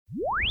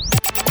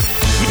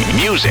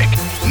Music,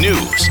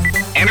 news,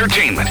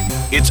 entertainment.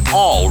 It's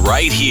all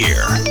right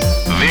here.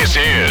 This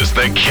is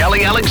The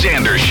Kelly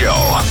Alexander Show.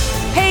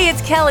 Hey,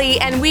 it's Kelly,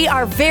 and we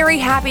are very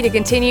happy to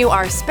continue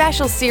our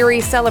special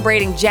series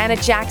celebrating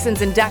Janet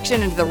Jackson's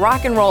induction into the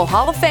Rock and Roll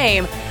Hall of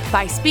Fame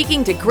by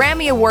speaking to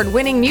Grammy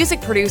Award-winning music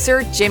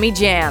producer Jimmy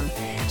Jam.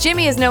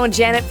 Jimmy has known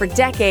Janet for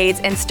decades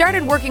and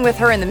started working with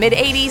her in the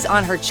mid-'80s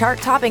on her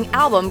chart-topping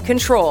album,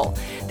 Control.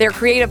 Their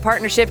creative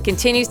partnership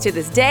continues to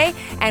this day,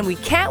 and we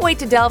can't wait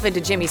to delve into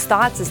Jimmy's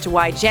thoughts as to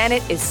why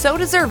Janet is so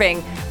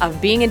deserving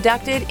of being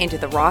inducted into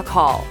the Rock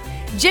Hall.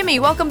 Jimmy,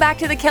 welcome back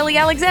to the Kelly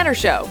Alexander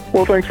Show.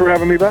 Well, thanks for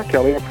having me back,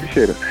 Kelly. I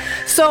appreciate it.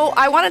 So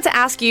I wanted to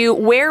ask you,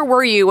 where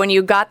were you when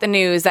you got the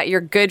news that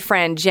your good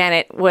friend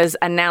Janet was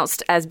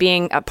announced as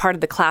being a part of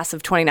the class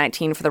of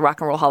 2019 for the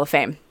Rock and Roll Hall of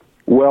Fame?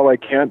 Well, I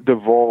can't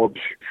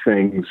divulge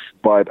things,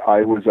 but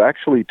I was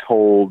actually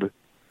told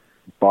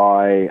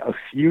by a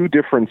few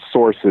different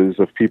sources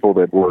of people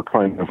that were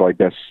kind of, I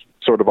guess,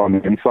 sort of on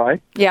the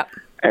inside. Yeah.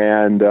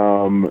 And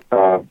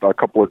a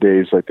couple of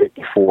days, I think,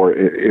 before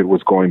it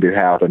was going to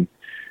happen.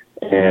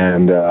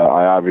 And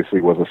I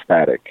obviously was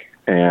ecstatic.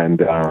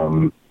 And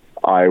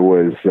I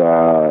was,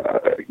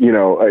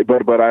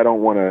 but I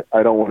don't want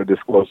to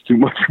disclose too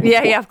much.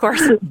 Yeah, of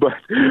course. but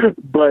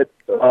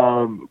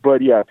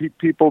yeah,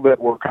 people that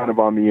were kind of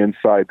on the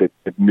inside that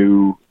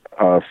knew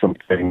some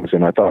things,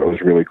 and I thought it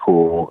was really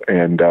cool.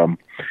 And then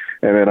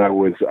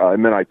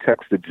I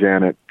texted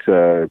Janet,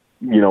 when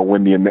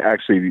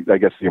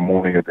the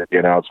morning that the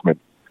announcement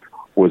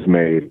was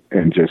made,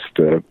 and just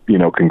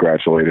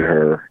congratulated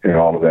her and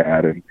all of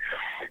that. And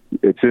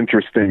it's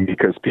interesting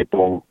because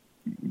people,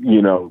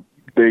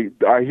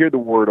 I hear the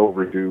word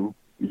overdue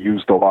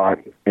used a lot,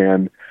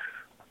 and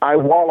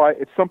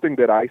it's something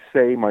that I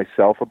say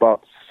myself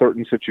about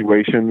certain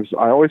situations,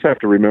 I always have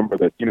to remember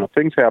that,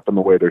 things happen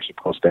the way they're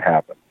supposed to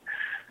happen.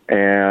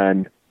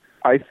 And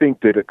I think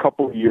that a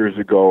couple of years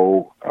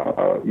ago,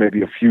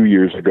 maybe a few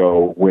years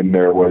ago, when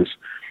there was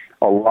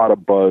a lot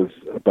of buzz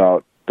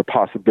about the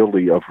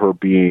possibility of her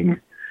being,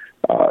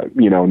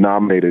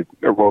 nominated,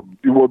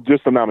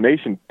 just a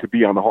nomination to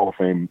be on the Hall of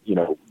Fame,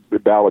 the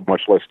ballot,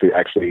 much less to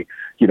actually,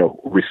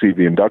 receive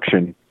the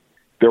induction.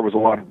 There was a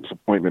lot of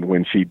disappointment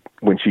when she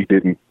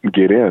didn't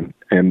get in.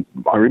 And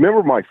I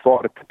remember my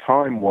thought at the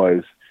time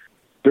was,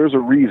 there's a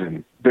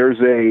reason. There's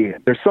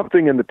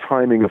something in the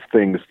timing of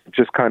things that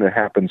just kind of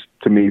happens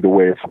to me the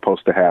way it's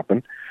supposed to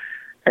happen.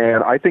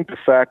 And I think the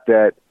fact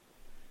that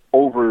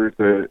over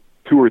the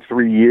 2 or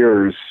 3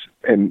 years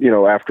and,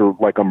 after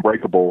like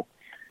Unbreakable,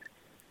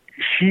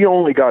 she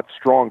only got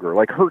stronger.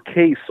 Like her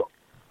case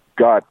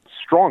got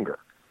stronger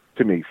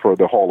to me for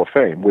the Hall of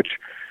Fame, which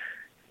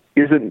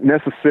isn't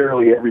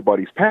necessarily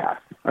everybody's path.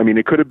 I mean,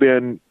 it could have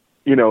been,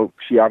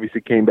 she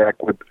obviously came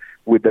back with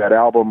that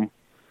album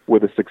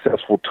with a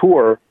successful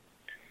tour,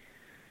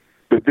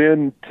 but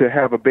then to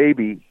have a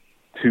baby,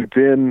 to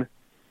then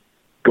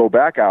go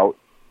back out,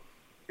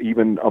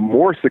 even a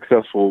more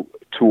successful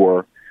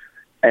tour,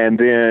 and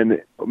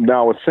then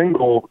now a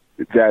single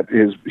that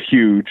is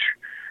huge,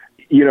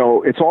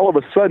 it's all of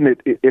a sudden,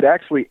 it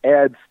actually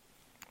adds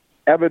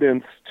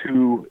evidence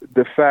to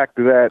the fact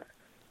that,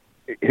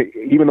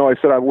 even though I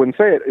said I wouldn't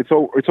say it, it's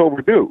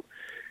overdue.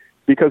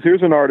 Because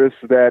here's an artist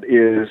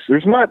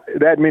there's not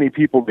that many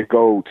people that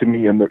go to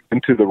me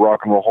into the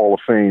Rock and Roll Hall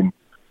of Fame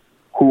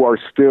who are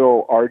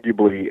still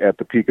arguably at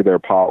the peak of their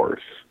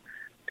powers.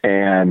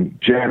 And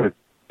Janet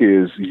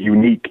is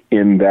unique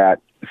in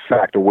that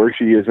fact of where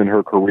she is in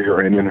her career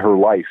and in her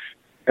life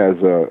as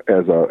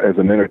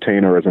an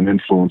entertainer, as an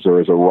influencer,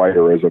 as a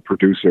writer, as a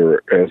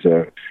producer, as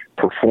a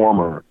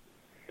performer.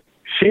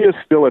 She is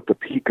still at the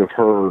peak of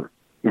her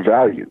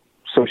value.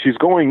 So she's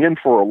going in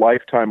for a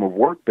lifetime of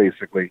work,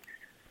 basically,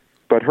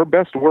 but her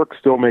best work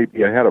still may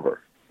be ahead of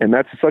her. And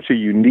that's such a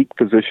unique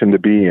position to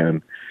be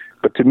in.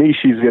 But to me,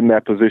 she's in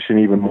that position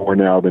even more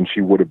now than she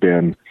would have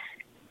been,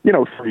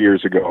 3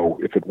 years ago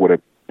if it would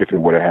have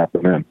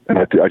happened then. And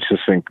I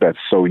just think that's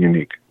so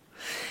unique.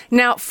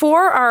 Now,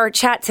 for our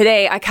chat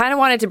today, I kind of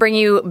wanted to bring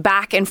you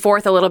back and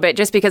forth a little bit,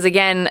 just because,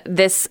 again,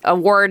 this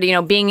award,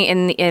 being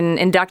in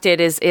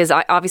inducted is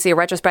obviously a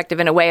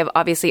retrospective in a way of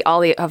obviously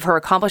all of her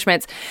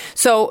accomplishments.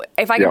 So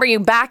if I can bring you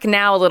back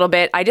now a little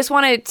bit, I just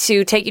wanted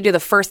to take you to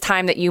the first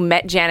time that you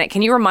met Janet.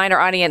 Can you remind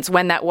our audience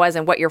when that was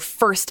and what your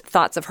first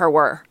thoughts of her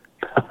were?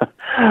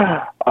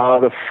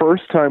 The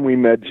first time we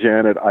met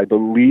Janet, I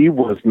believe,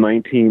 was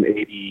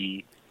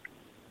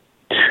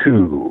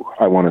 1982.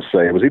 I want to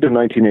say it was either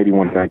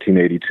 1981 or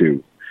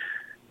 1982,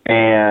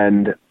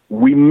 and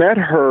we met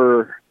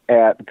her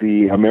at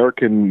the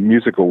American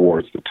Music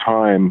Awards. The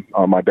time,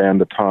 my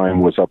band, The Time,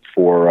 was up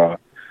for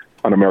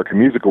an American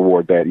Music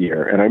Award that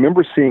year, and I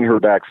remember seeing her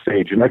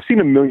backstage. And I've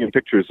seen a million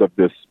pictures of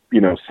this,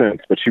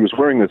 since. But she was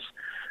wearing this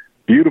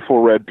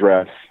beautiful red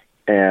dress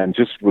and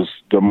just was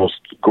the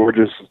most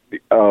gorgeous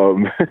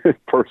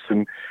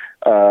person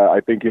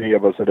I think any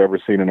of us had ever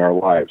seen in our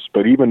lives.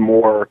 But even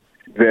more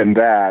than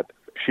that,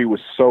 she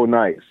was so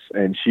nice,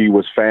 and she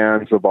was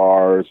fans of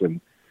ours, and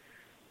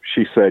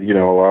she said,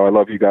 I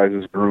love you guys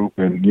as a group,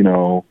 and,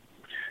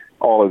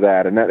 all of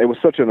that. And it was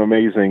such an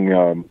amazing,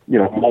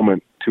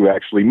 moment to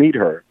actually meet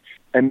her.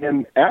 And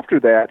then after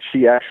that,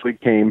 she actually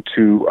came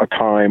to a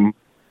Time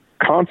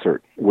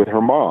concert with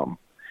her mom.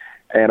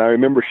 And I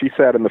remember she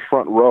sat in the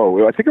front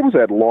row. I think it was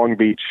at Long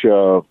Beach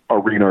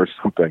Arena or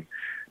something.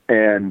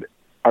 And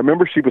I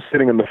remember she was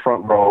sitting in the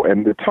front row,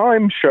 and the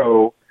Time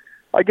show,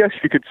 I guess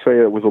you could say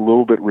it was a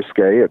little bit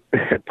risque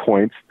at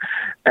points.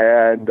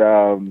 And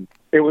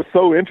it was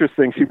so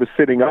interesting. She was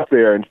sitting up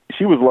there, and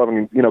she was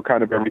loving,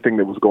 kind of everything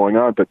that was going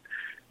on. But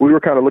we were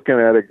kind of looking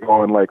at it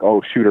going like,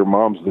 oh, shoot, her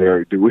mom's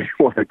there. Do we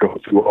want to go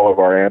through all of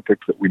our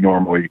antics that we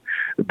normally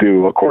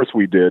do? Of course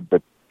we did,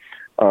 but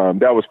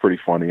that was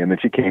pretty funny. And then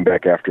she came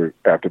back after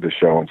the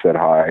show and said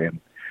hi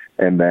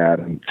and that.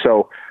 And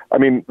so, I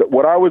mean,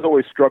 what I was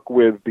always struck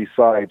with,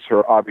 besides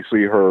her,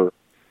 obviously her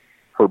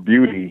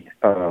beauty,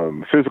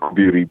 physical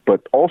beauty,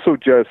 but also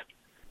just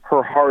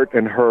her heart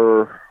and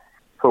her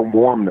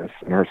warmness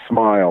and her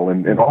smile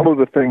and all of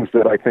the things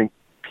that I think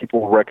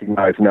people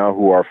recognize now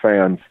who are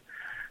fans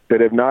that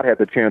have not had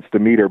the chance to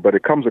meet her, but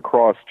it comes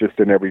across just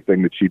in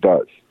everything that she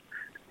does.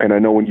 And I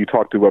know when you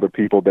talk to other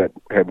people that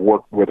have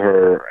worked with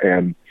her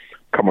and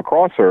come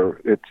across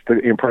her, it's the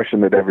impression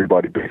that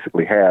everybody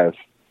basically has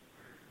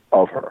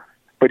of her.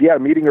 But yeah,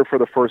 meeting her for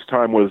the first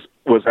time was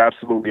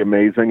absolutely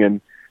amazing.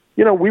 And,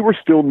 we were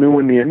still new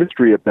in the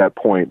industry at that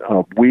point.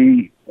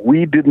 We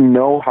didn't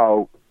know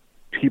how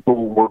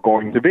people were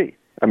going to be.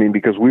 I mean,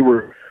 because we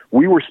were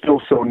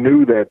still so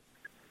new that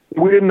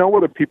we didn't know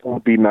whether people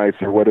would be nice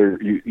or whether,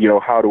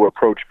 how to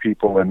approach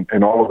people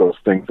and all of those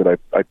things that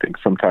I think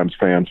sometimes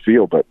fans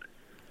feel. But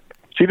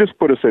she just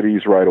put us at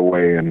ease right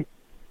away, and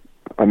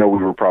I know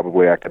we were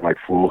probably acting like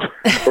fools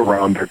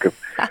around her because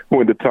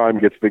when the Time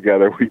gets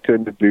together, we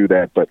tend to do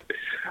that. But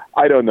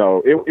I don't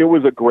know. It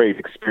was a great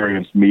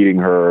experience meeting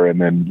her,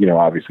 and then,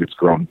 obviously it's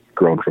grown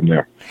from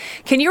there.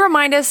 Can you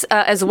remind us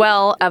as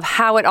well of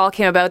how it all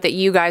came about that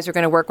you guys were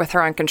going to work with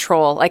her on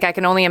Control? Like, I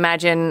can only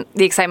imagine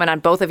the excitement on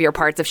both of your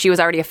parts if she was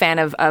already a fan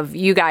of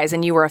you guys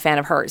and you were a fan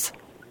of hers.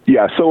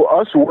 Yeah, so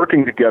us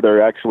working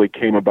together actually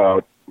came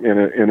about in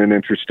an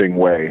interesting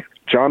way.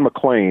 John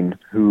McClain,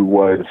 who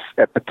was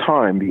at the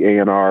time the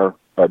A&R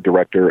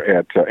director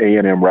at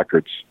A&M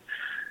Records,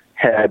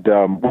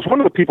 was one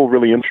of the people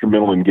really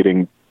instrumental in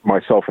getting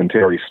myself and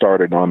Terry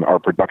started on our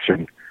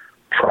production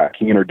track.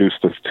 He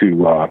introduced us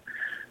to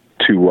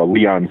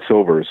Leon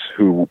Silvers,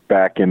 who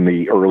back in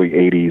the early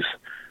 80s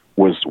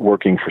was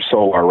working for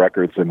Solar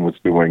Records and was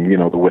doing,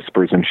 the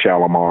Whispers and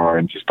Shalimar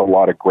and just a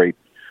lot of great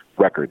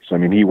records. I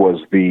mean, he was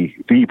the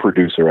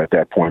producer at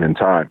that point in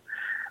time.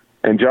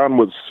 And John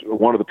was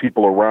one of the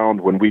people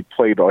around when we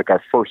played like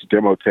our first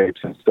demo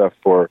tapes and stuff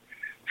for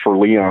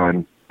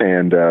Leon,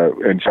 and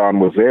John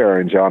was there,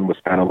 and John was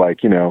kind of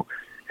like,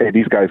 hey,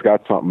 these guys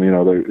got something,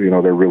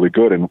 they're really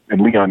good, and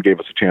Leon gave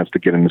us a chance to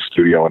get in the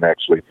studio and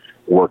actually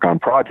work on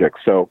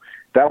projects. So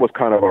that was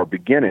kind of our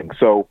beginning.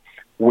 So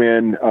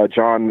when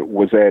John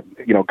was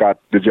got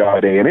the job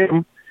at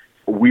A&M,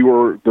 we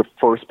were the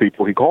first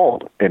people he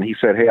called, and he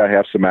said, hey, I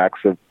have some acts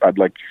that I'd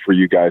like for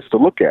you guys to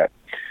look at.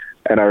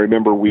 And I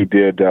remember we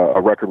did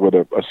a record with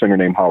a singer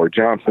named Howard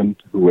Johnson,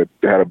 who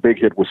had a big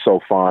hit with So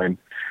Fine.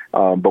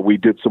 But we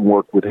did some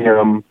work with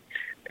him,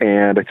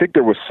 and I think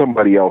there was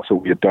somebody else that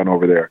we had done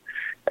over there.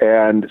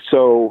 And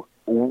so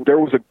there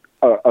was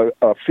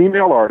a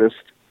female artist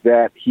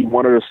that he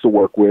wanted us to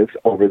work with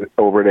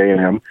over at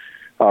A&M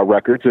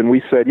Records, and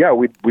we said, yeah,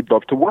 we'd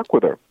love to work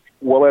with her.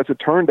 Well, as it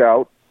turned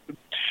out,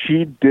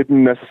 she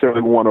didn't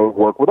necessarily want to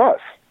work with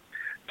us.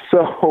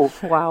 So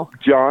wow.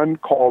 John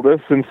called us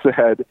and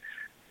said,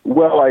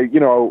 well,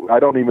 I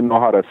don't even know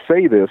how to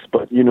say this,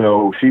 but,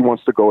 she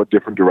wants to go a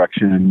different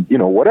direction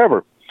and,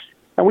 whatever.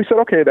 And we said,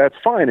 okay, that's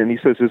fine. And he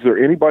says, is there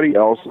anybody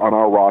else on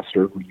our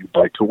roster who you'd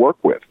like to work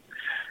with?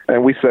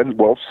 And we said,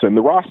 well, send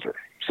the roster.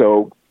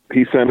 So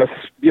he sent us,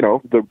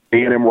 the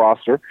A&M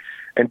roster.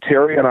 And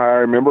Terry and I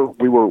remember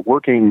we were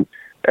working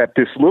at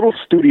this little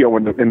studio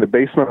in the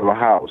basement of a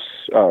house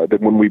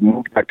that when we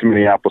moved back to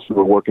Minneapolis, we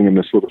were working in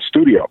this little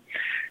studio.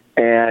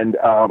 And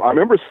I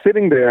remember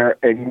sitting there,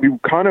 and we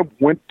kind of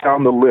went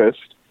down the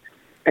list,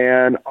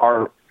 and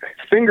our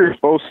fingers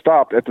both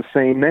stopped at the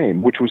same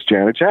name, which was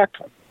Janet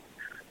Jackson.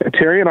 And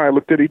Terry and I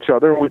looked at each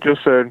other, and we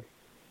just said,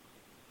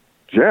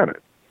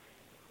 Janet.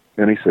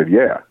 And he said,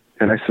 yeah.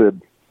 And I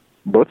said,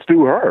 let's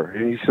do her.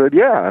 And he said,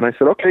 yeah. And I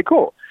said, okay,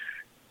 cool.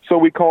 So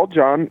we called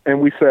John,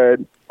 and we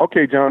said,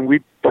 okay, John,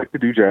 we'd like to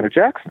do Janet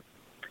Jackson.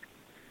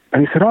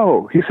 And he said,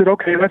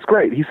 okay, that's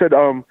great. He said,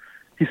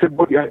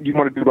 what, you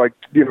want to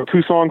do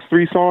 2 songs,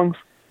 3 songs?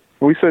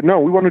 And we said, no,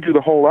 we want to do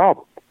the whole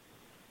album.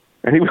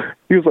 And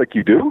he was like,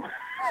 you do?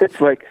 It's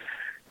like,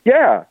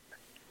 yeah.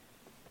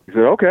 He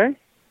said, okay.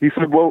 He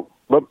said, well,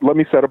 let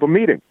me set up a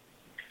meeting.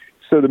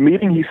 So the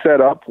meeting he set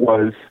up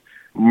was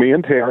me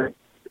and Terry,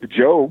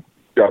 Joe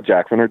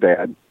Jackson, her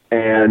dad,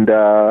 and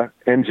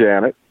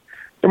Janet.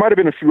 There might have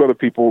been a few other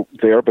people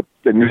there, but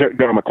John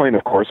McClain,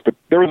 of course, but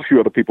there was a few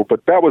other people,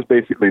 but that was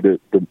basically the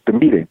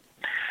meeting.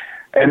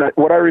 And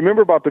what I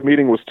remember about the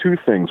meeting was 2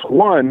 things.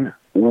 One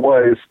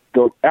was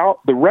the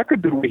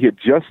record that we had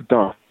just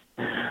done,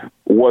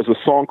 was a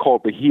song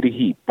called The Heat of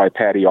Heat by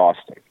Patty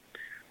Austin,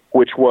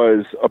 which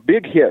was a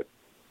big hit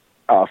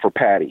for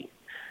Patty.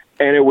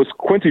 And it was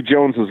Quincy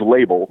Jones's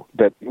label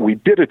that we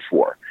did it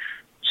for.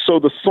 So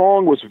the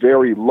song was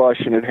very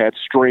lush, and it had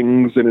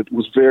strings, and it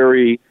was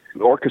very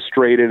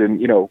orchestrated,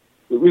 and, you know,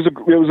 it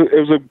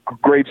was a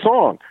great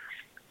song.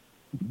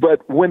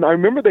 But when I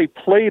remember they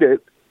played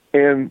it,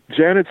 and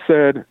Janet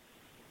said,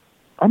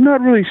 "I'm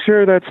not really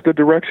sure that's the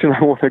direction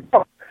I want to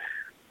go."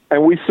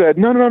 And we said,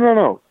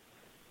 no.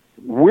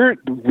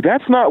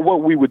 That's not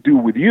what we would do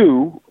with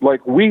you.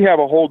 Like, we have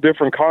a whole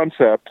different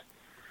concept.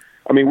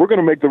 I mean, we're going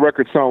to make the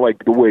record sound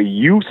like the way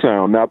you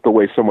sound, not the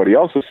way somebody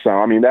else's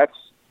sound. I mean, that's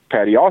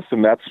Patty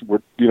Austin.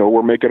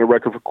 We're making a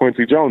record for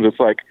Quincy Jones. It's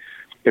like,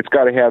 it's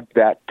got to have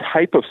that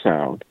type of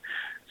sound.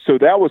 So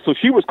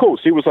she was cool.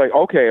 She was like,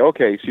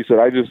 okay. She said,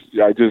 I just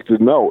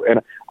didn't know.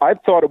 And I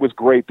thought it was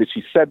great that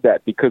she said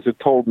that, because it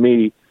told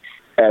me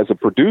as a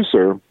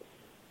producer,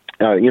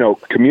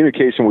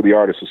 communication with the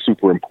artist is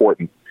super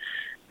important.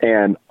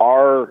 And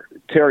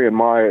Terry and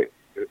my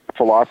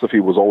philosophy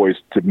was always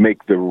to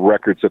make the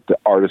records that the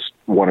artist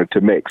wanted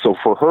to make. So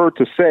for her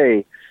to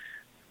say,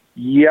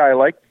 yeah, I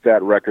like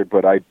that record,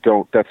 but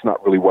that's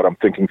not really what I'm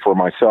thinking for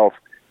myself,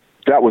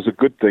 that was a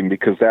good thing,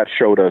 because that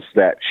showed us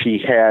that she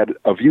had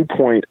a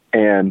viewpoint,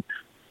 and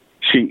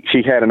she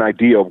had an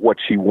idea of what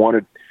she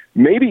wanted,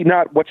 maybe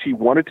not what she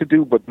wanted to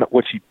do, but not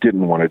what she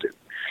didn't want to do.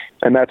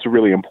 And that's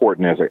really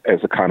important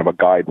as a kind of a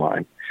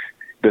guideline.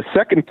 The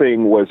second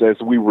thing was,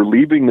 as we were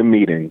leaving the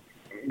meeting,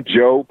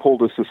 Joe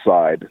pulled us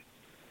aside,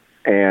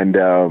 and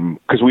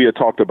because we had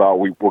talked about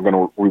we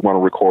want to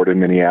record in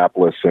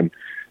Minneapolis, and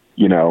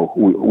we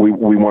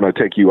want to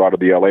take you out of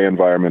the LA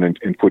environment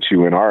and put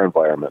you in our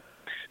environment.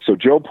 So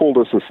Joe pulled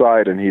us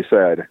aside, and he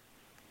said,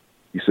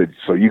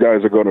 "So you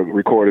guys are going to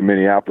record in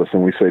Minneapolis?"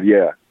 And we said,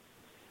 "Yeah."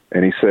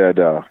 And he said,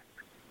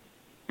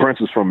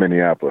 "Prince is from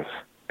Minneapolis."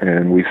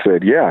 And we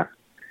said, "Yeah."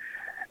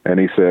 And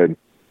he said,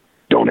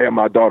 "Don't have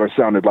my daughter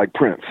sounded like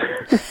Prince."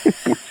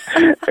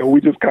 And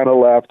we just kind of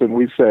laughed, and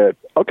we said,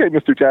 "Okay,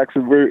 Mr.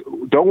 Jackson,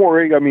 don't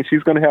worry. I mean,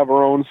 she's going to have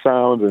her own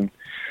sound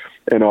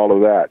and all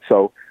of that."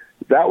 So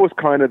that was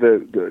kind of the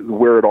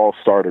where it all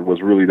started,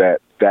 was really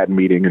that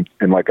meeting.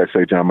 And like I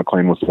say, John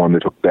McClain was the one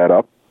that took that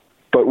up.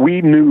 But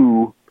we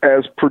knew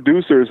as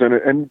producers,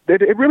 and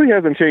it really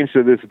hasn't changed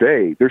to this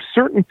day, there's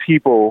certain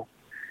people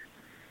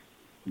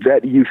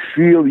that you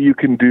feel you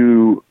can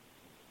do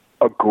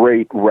a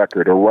great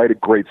record or write a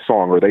great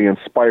song, or they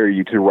inspire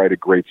you to write a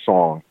great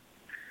song.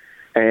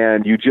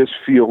 And you just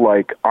feel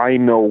like, I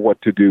know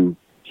what to do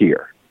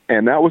here.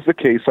 And that was the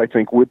case, I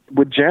think, with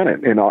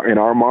Janet in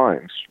our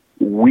minds.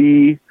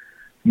 We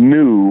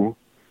knew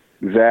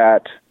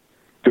that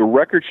the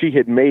record she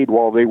had made,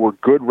 while they were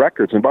good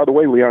records, and by the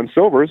way, Leon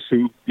Silvers,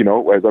 who,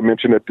 as I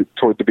mentioned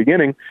toward the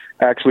beginning,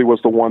 actually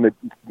was one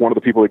of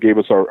the people that gave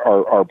us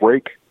our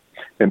break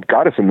and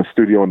got us in the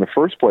studio in the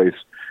first place,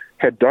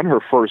 had done her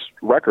first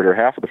record, or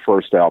half of the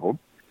first album,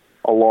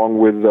 along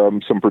with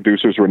some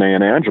producers, Renee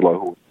and Angela,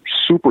 who were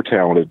super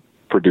talented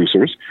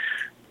producers.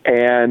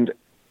 And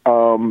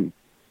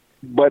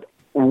but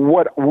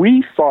what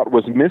we thought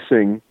was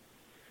missing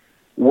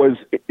was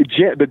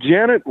the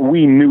Janet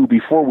we knew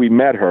before we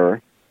met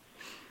her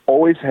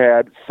always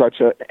had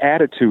such an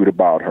attitude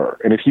about her.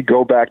 And if you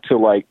go back to,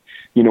 like,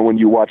 when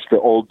you watch the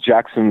old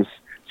Jackson's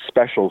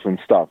specials and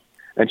stuff,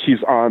 and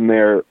she's on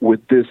there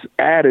with this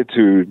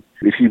attitude.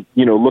 If you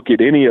look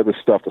at any of the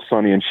stuff, the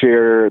Sonny and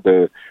Cher,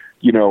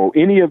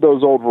 any of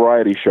those old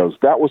variety shows,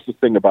 that was the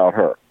thing about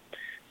her.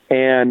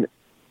 And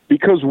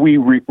because we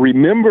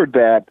remembered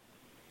that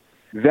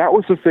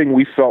was the thing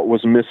we felt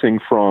was missing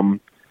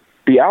from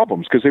the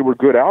albums, because they were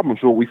good albums.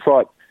 Well, we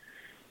thought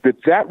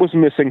that was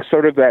missing,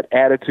 sort of that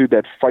attitude,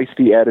 that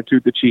feisty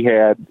attitude that she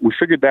had. We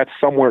figured that's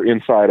somewhere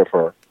inside of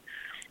her.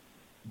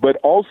 But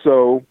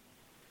also,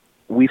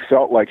 we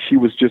felt like she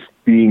was just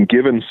being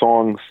given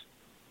songs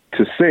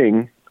to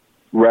sing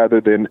rather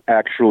than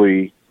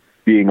actually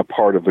being a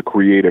part of the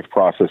creative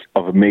process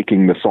of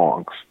making the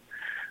songs.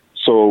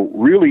 So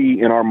really,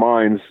 in our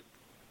minds,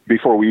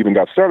 before we even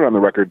got started on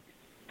the record,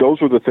 those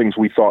were the things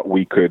we thought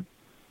we could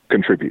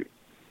contribute.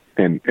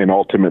 And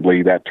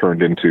ultimately, that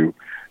turned into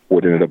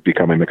what ended up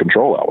becoming the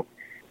Control album.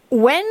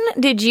 When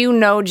did you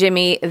know,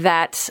 Jimmy,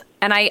 that,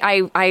 and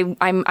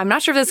I'm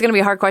not sure if this is going to be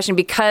a hard question,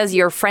 because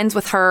you're friends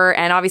with her,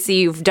 and obviously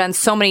you've done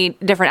so many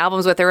different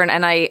albums with her,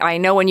 and I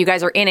know when you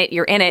guys are in it,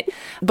 you're in it.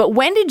 But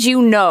when did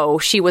you know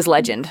she was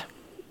legend?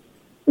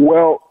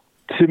 Well,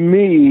 to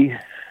me,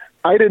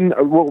 I didn't.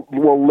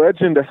 Well,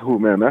 legend. Oh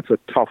man, that's a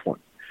tough one.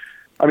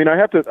 I mean,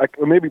 I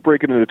maybe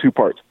break it into two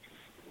parts.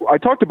 I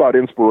talked about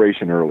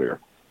inspiration earlier.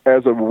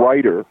 As a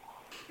writer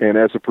and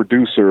as a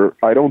producer,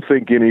 I don't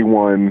think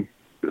anyone,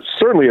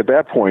 certainly at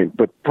that point,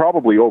 but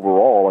probably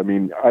overall, I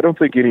mean, I don't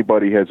think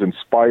anybody has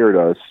inspired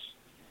us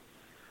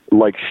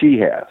like she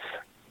has.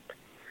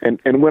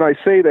 And when I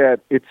say that,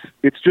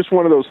 it's just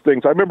one of those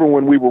things. I remember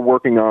when we were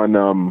working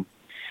on,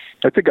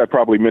 I think I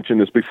probably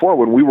mentioned this before,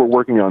 when we were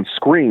working on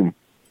Scream,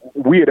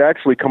 we had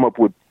actually come up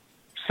with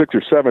 6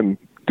 or 7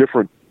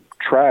 different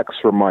tracks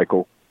for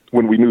Michael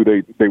when we knew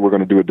they were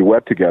going to do a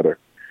duet together.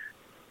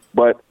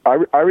 But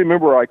I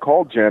remember I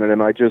called Janet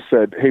and I just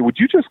said, hey, would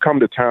you just come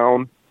to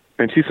town?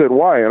 And she said,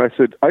 why? And I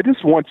said, I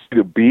just want you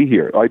to be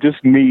here. I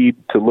just need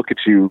to look at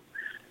you.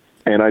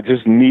 And I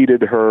just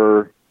needed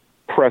her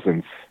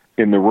presence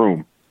in the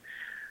room.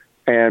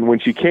 And when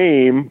she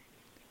came,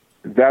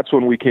 that's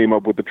when we came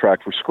up with the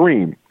track for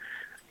Scream.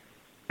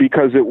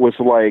 Because it was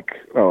like,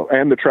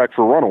 and the track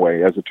for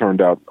Runaway, as it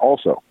turned out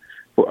also,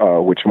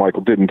 which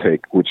Michael didn't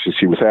take, which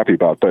she was happy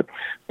about. But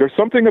there's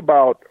something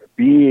about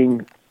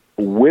being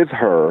with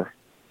her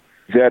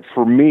that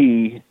for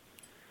me,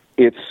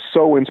 it's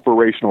so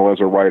inspirational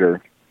as a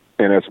writer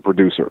and as a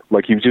producer.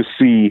 Like you just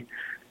see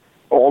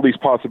all these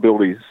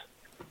possibilities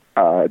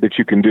that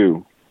you can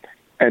do.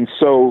 And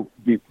so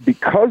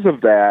because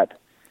of that,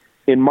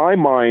 in my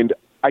mind,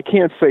 I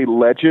can't say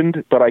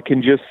legend, but I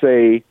can just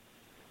say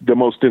the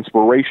most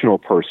inspirational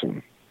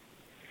person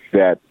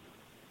that,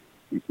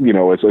 you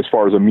know, as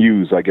far as a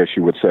muse, I guess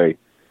you would say,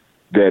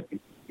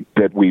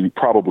 that we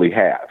probably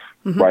have,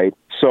 right?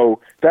 So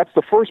that's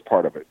the first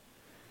part of it.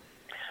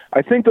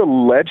 I think the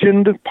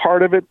legend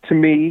part of it, to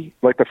me,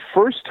 like the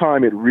first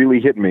time it really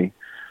hit me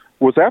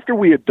was after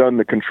we had done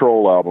the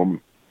Control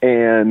album,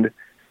 and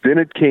then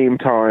it came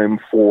time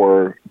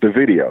for the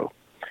video.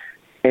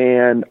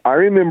 And I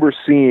remember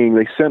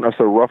they sent us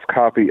a rough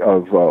copy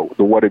of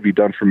the What Have You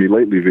Done For Me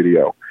Lately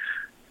video.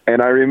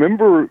 And I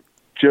remember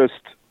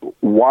just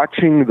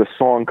watching the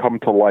song come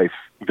to life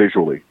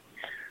visually,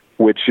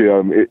 which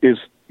is,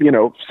 you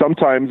know,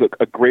 sometimes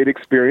a great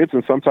experience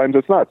and sometimes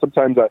it's not.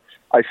 Sometimes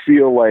I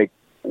feel like,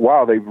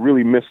 wow, they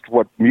really missed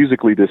what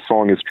musically this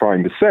song is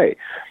trying to say.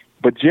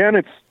 But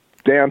Janet's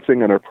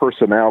dancing and her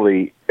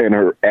personality and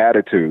her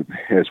attitude,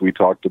 as we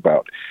talked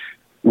about,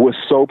 was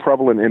so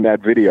prevalent in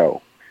that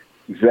video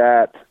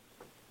that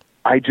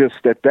I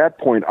just, at that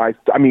point,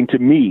 I mean, to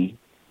me,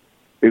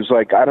 it was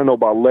like, I don't know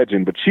about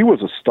legend, but she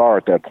was a star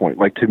at that point.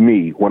 Like, to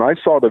me, when I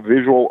saw the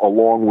visual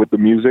along with the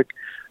music,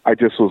 I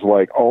just was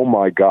like, oh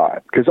my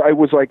God. Because I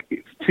was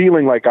like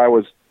feeling like I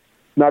was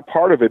not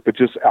part of it, but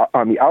just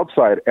on the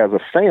outside as a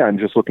fan,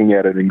 just looking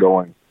at it and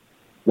going,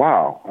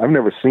 wow, I've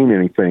never seen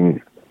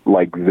anything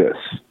like this,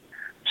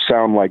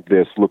 sound like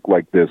this, look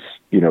like this,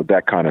 you know,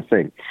 that kind of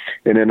thing.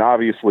 And then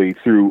obviously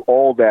through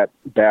all that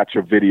batch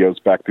of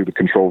videos, back through the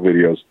Control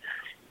videos,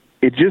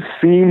 it just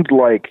seemed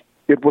like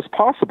it was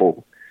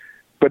possible.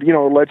 But, you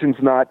know,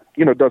 legend's not,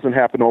 you know, doesn't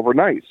happen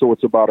overnight. So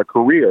it's about a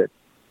career.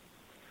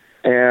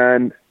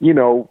 And, you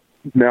know,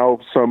 now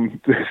some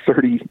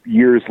 30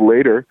 years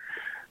later,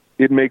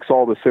 it makes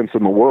all the sense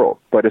in the world.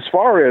 But as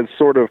far as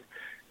sort of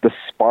the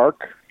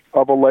spark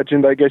of a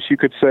legend, I guess you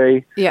could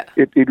say, yeah,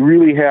 it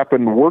really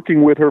happened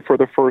working with her for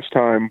the first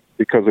time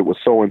because it was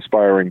so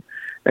inspiring.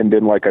 And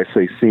then, like I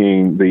say,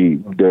 seeing the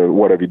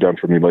What Have You Done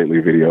For Me Lately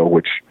video,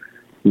 which,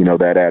 you know,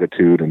 that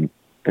attitude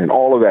and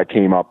all of that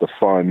came out, the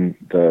fun,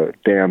 the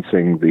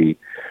dancing, the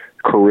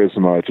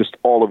charisma, just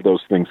all of those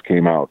things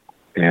came out.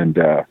 And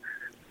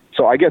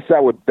so I guess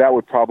that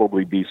would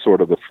probably be sort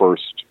of the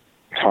first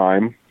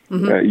time,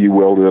 you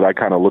will, that I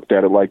kind of looked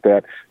at it like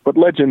that. But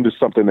legend is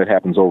something that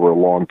happens over a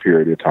long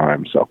period of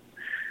time. So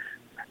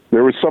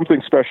there was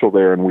something special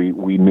there, and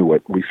we knew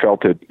it. We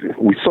felt it.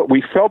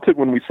 We felt it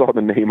when we saw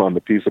the name on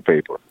the piece of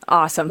paper.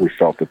 Awesome. We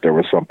felt that there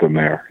was something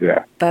there.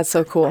 Yeah. That's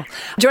so cool.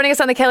 Joining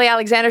us on the Kelly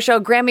Alexander Show,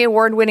 Grammy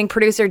Award-winning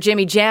producer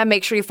Jimmy Jam.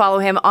 Make sure you follow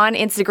him on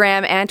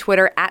Instagram and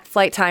Twitter at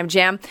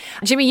FlightTimeJam.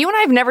 Jimmy, you and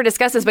I have never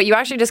discussed this, but you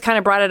actually just kind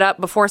of brought it up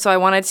before, so I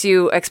wanted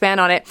to expand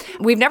on it.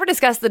 We've never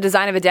discussed the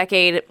Design of a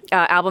Decade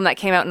album that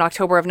came out in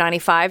October of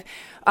 '95.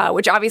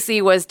 Which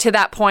obviously was, to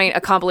that point, a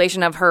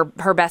compilation of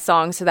her best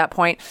songs to that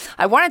point.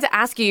 I wanted to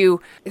ask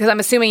you, because I'm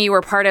assuming you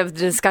were part of the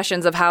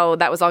discussions of how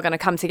that was all going to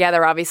come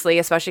together, obviously,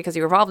 especially because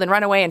you were involved in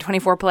Runaway and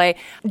 24 Play.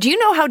 Do you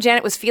know how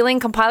Janet was feeling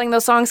compiling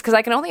those songs? Because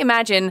I can only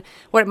imagine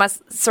what it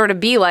must sort of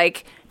be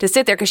like to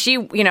sit there, because she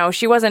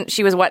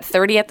was what,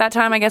 30 at that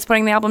time, I guess,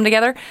 putting the album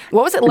together.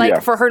 What was it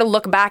like for her to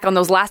look back on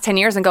those last 10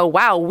 years and go,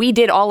 wow, we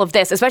did all of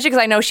this, especially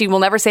because I know she will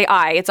never say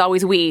I, it's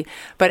always we.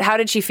 But how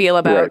did she feel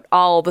about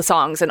all the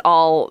songs and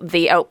all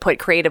the output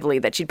creatively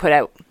that she'd put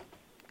out?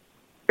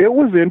 It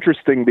was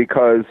interesting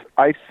because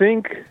I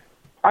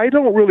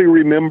don't really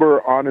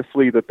remember,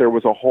 honestly, that there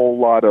was a whole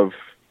lot of,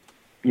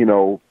 you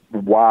know,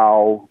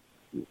 wow,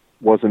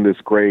 wasn't this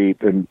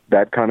great, and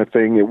that kind of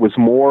thing. It was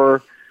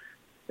more,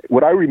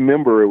 what I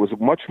remember, it was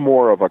much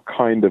more of a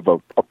kind of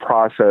a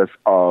process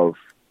of,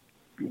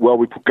 well,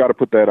 we got to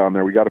put that on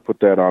there, we got to put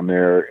that on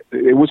there.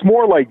 It was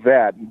more like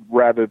that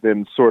rather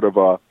than sort of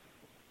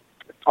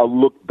a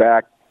look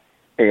back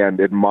and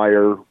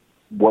admire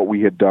what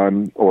we had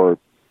done, or,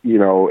 you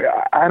know,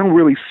 I don't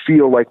really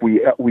feel like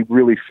we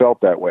really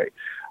felt that way.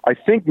 I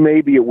think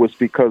maybe it was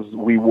because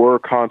we were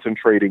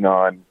concentrating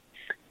on,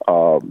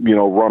 you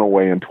know,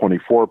 Runaway and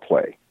 24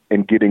 Play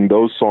and getting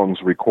those songs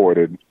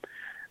recorded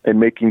and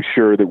making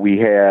sure that we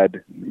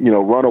had, you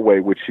know,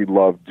 Runaway, which she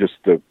loved, just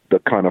the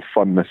kind of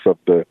funness of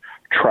the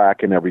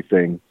track and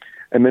everything.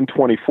 And then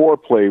 24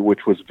 Play,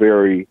 which was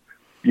very,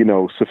 you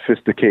know,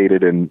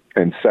 sophisticated and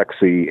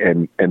sexy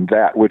and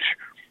that, which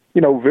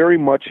very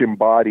much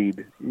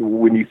embodied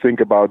when you think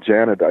about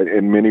Janet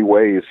in many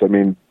ways. I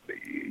mean,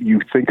 you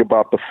think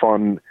about the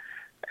fun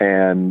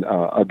and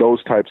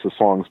those types of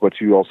songs, but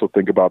you also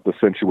think about the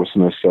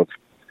sensuousness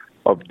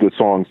of the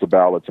songs, the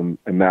ballads, and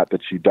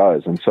that she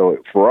does. And so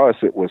for us,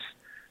 it was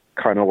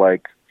kind of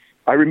like,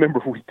 I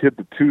remember we did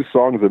the 2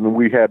 songs, and then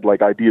we had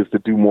like ideas to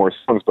do more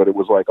songs, but it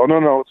was like, oh,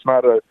 no, it's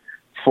not a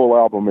full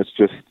album. It's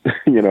just,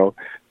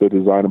 the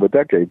design of a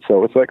decade.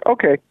 So it's like,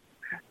 okay,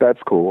 that's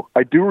cool.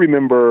 I do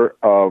remember,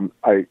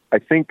 I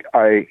think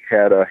I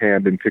had a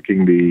hand in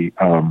picking the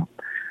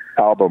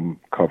album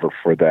cover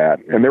for that.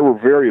 And there were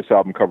various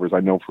album covers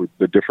I know for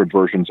the different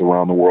versions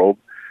around the world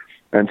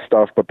and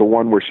stuff, but the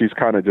one where she's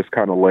kind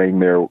of laying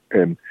there,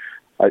 and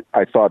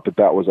I thought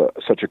that was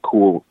such a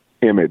cool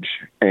image.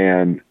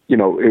 And,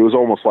 it was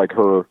almost like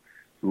her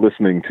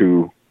listening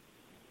to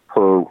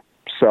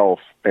herself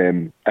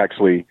and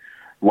actually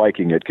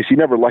liking it, because she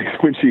never likes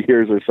when she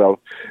hears herself.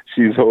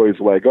 She's always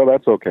like, oh,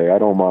 that's okay, I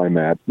don't mind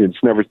that.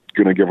 It's never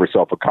going to give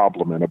herself a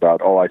compliment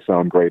about, oh, I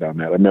sound great on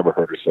that. I've never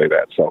heard her say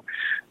that. So,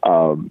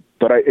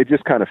 but it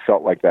just kind of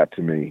felt like that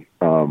to me.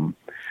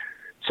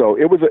 So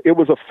it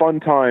was a fun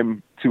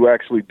time to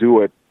actually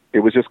do it. It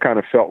was just kind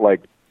of felt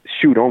like,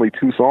 shoot, only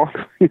 2 songs.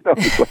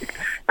 It's like,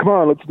 come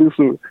on, let's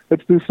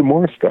do some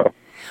more stuff.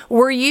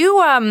 Were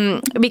you,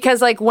 because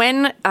like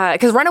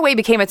because Runaway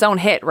became its own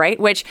hit, right?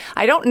 Which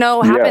I don't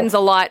know happens a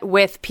lot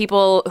with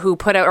people who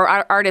put out, or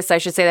artists, I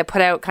should say, that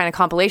put out kind of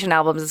compilation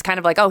albums. It's kind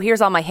of like, oh,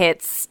 here's all my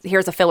hits,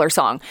 here's a filler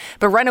song.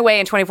 But Runaway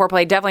and 24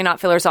 Play, definitely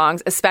not filler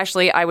songs,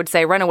 especially I would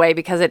say Runaway,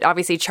 because it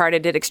obviously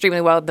charted, did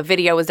extremely well. The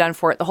video was done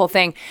for it, the whole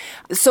thing.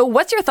 So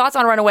what's your thoughts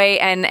on Runaway?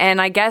 And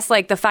I guess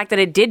like the fact that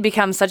it did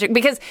become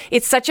because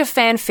it's such a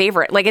fan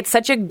favorite, like it's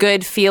such a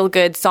good, feel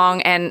good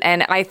song.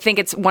 And I think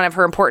it's one of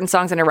her important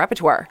songs in her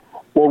repertoire.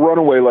 Well,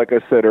 Runaway, like I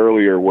said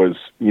earlier, was,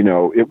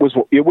 it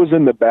was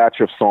in the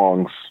batch of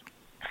songs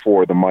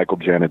for the Michael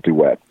Janet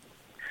duet.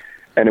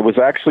 And it was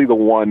actually the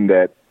one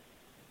that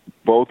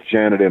both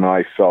Janet and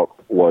I felt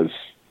was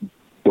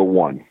the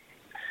one,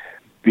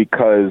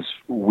 because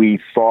we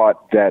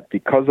thought that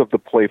because of the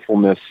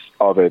playfulness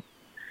of it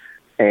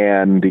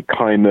and the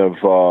kind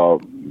of,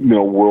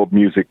 world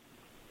music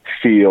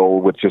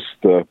feel with just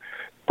the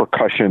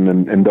percussion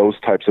and those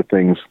types of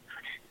things,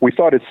 we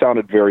thought it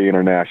sounded very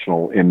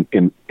international in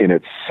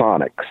its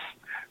sonics.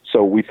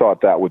 So we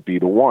thought that would be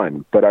the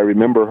one. But I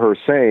remember her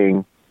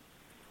saying,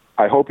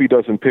 I hope he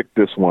doesn't pick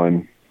this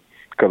one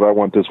because I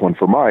want this one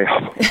for my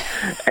album.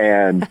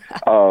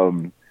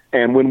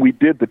 And when we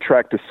did the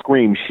track to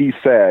Scream, she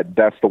said,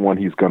 that's the one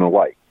he's going to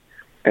like.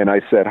 And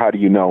I said, how do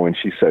you know? And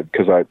she said,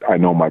 because I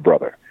know my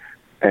brother.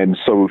 And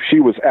so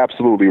she was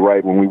absolutely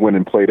right when we went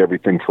and played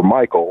everything for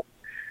Michael.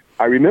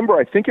 I remember,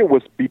 I think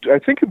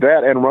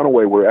that and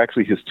Runaway were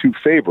actually his 2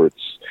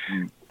 favorites,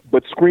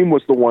 but Scream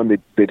was the one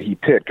that he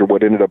picked, or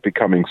what ended up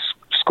becoming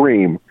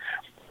Scream.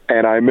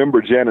 And I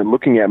remember Janet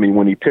looking at me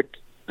when he picked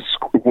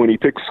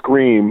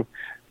Scream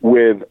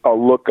with a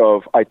look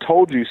of, I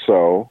told you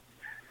so,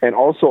 and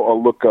also a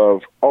look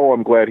of, oh,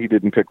 I'm glad he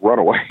didn't pick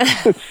Runaway,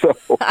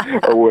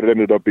 or what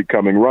ended up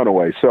becoming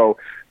Runaway. So,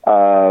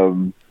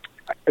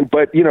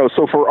 but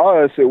so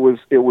for us, it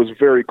was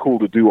very cool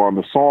to do on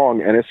the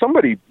song. And as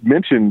somebody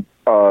mentioned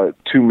to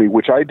me,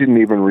 which I didn't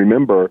even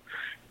remember,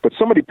 but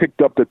somebody picked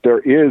up that there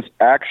is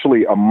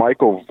actually a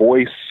Michael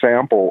voice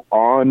sample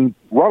on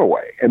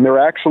Runaway, and there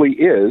actually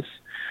is.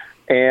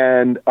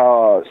 And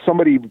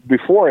somebody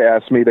before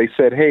asked me, they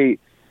said, hey,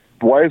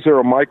 why is there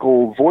a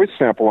Michael voice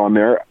sample on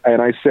there?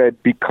 And I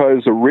said,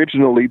 because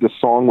originally the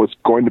song was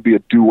going to be a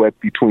duet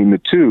between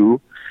the 2,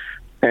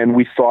 and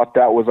we thought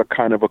that was a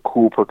kind of a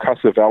cool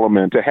percussive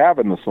element to have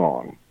in the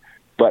song.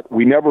 But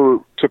we never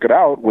took it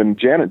out. When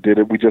Janet did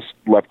it, we just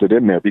left it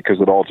in there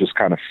because it all just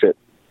kind of fit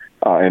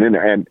and in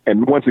there.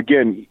 And once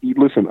again,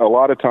 listen, a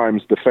lot of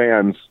times the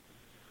fans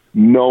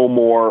know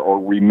more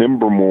or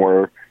remember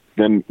more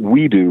than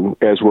we do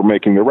as we're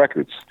making the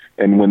records.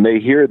 And when they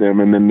hear them,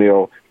 and then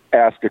they'll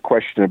ask a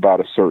question about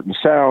a certain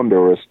sound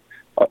or a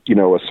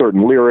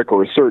certain lyric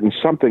or a certain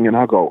something, and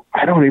I'll go,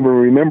 I don't even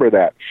remember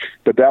that.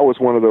 But that was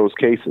one of those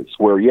cases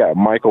where,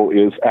 Michael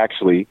is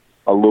actually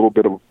a little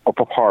bit of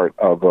a part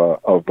of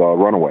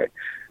Runaway.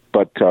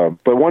 But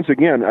once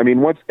again, I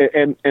mean,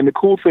 and the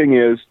cool thing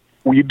is,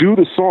 when you do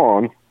the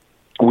song,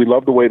 we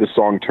love the way the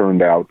song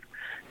turned out.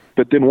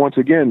 But then once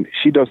again,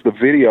 she does the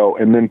video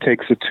and then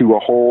takes it to a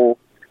whole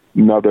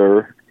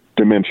another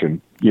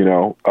dimension,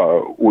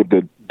 with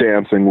the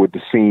dancing, with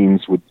the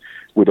scenes, with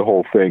the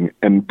whole thing.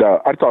 And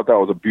I thought that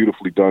was a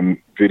beautifully done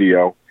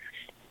video.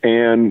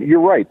 And you're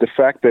right, the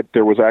fact that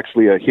there was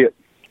actually a hit,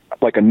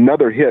 like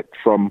another hit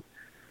from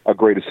a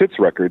greatest hits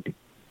record,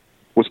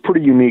 was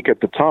pretty unique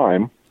at the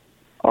time.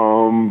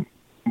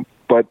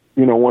 But,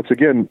 once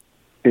again,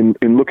 in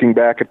looking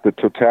back at the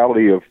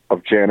totality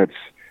of Janet's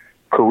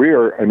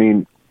career, I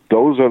mean,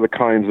 those are the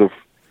kinds of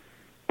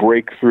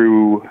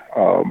breakthrough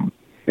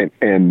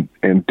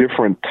and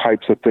different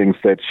types of things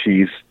that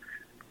she's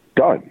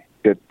done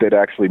that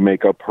actually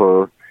make up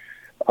her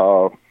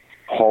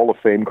Hall of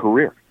Fame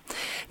career.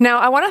 Now,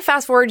 I want to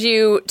fast forward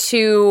you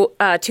to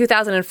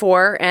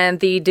 2004 and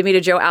the Demita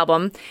Joe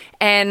album.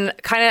 And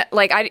kind of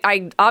like,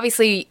 I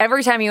obviously,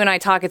 every time you and I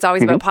talk, it's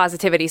always about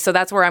positivity. So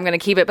that's where I'm going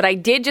to keep it. But I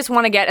did just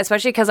want to get,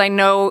 especially because I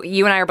know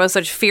you and I are both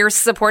such fierce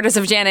supporters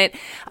of Janet,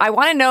 I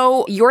want to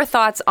know your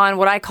thoughts on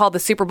what I call the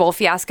Super Bowl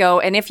fiasco.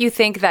 And if you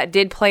think that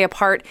did play a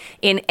part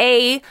in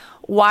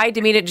why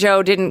Demita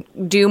Joe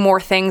didn't do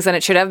more things than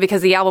it should have,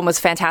 because the album was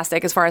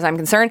fantastic as far as I'm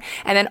concerned.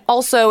 And then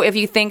also if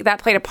you think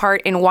that played a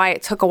part in why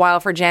it took a while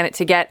for Janet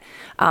to get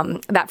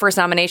that first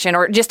nomination,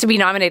 or just to be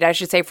nominated, I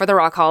should say, for the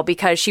Rock Hall,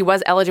 because she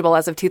was eligible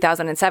as of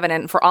 2007.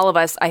 And for all of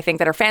us, I think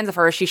that are fans of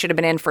her, she should have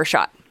been in for a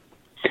shot.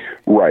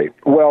 Right.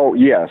 Well,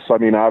 yes. I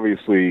mean,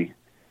 obviously,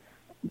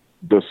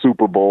 the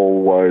Super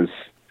Bowl was,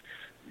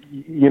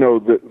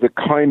 the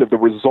kind of the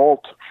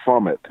result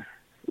from it,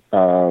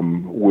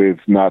 with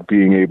not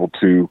being able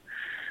to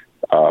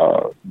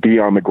be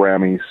on the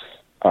Grammys.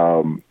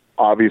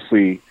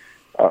 Obviously,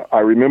 I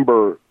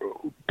remember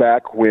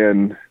back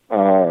when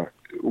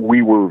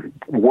we were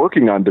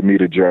working on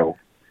Demita Joe,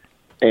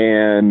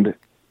 and,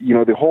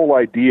 the whole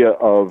idea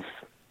of,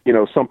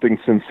 something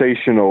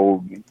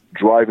sensational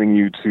driving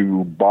you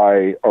to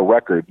buy a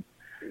record,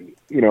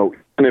 and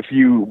if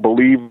you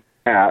believe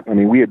that, I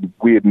mean,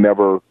 we had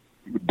never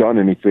done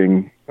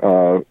anything,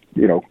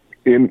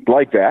 in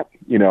like that,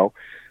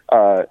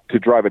 to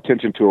drive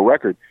attention to a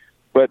record.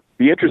 But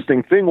the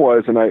interesting thing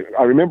was, and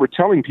I remember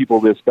telling people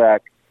this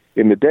back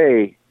in the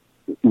day,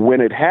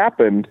 when it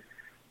happened,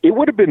 it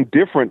would have been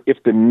different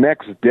if the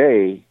next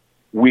day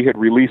we had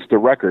released the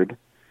record.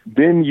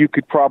 Then you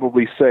could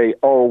probably say,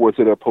 oh, was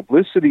it a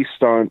publicity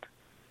stunt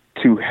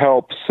to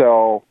help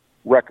sell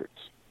records,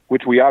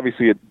 which we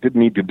obviously didn't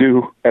need to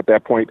do at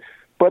that point.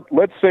 But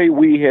let's say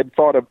we had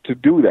thought of to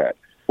do that.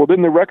 Well,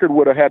 then the record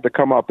would have had to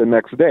come out the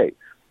next day.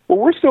 Well,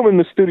 we're still in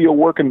the studio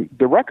working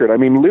the record. I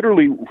mean,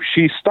 literally,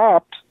 she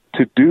stopped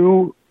to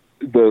do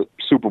the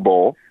Super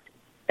Bowl,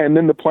 and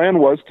then the plan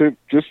was to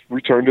just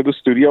return to the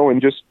studio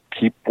and just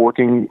keep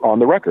working on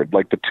the record.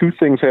 Like, the two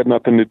things had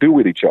nothing to do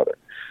with each other.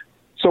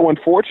 So,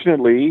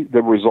 unfortunately,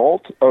 the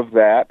result of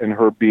that and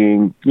her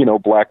being,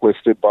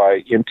 blacklisted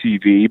by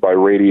MTV, by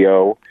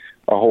radio,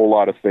 a whole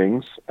lot of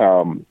things,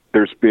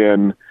 there's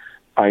been,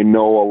 I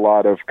know, a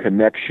lot of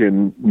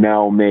connection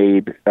now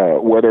made,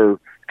 whether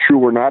true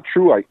or not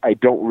true, I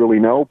don't really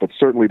know, but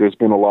certainly there's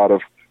been a lot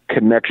of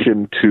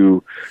connection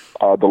to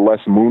the Les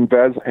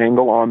Moonves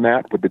angle on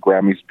that, with the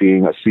Grammys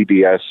being a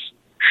CBS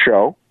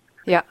show.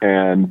 Yeah.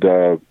 And,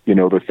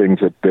 the things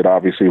that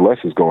obviously Les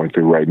is going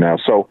through right now.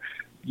 So,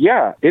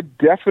 yeah, it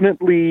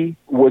definitely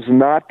was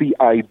not the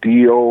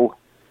ideal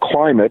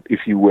climate,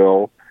 if you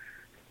will,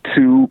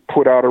 to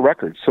put out a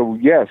record. So,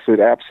 yes, it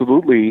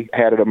absolutely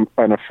had an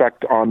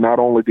effect on not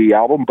only the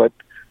album, but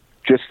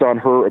just on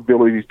her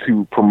ability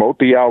to promote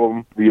the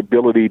album, the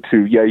ability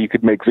to, you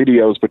could make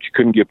videos, but you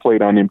couldn't get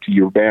played on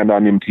your band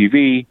on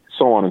MTV,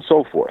 so on and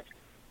so forth.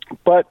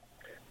 But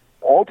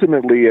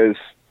ultimately, as,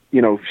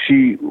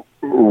 she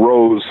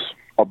rose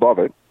above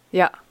it,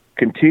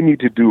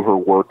 continued to do her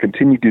work, and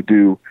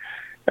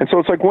so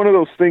it's like one of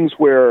those things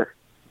where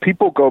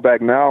people go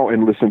back now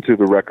and listen to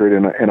the record,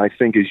 and I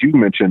think, as you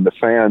mentioned, the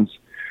fans,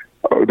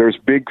 there's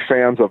big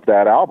fans of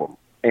that album,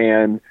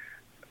 and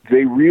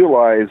they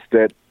realize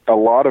that a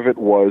lot of it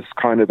was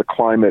kind of the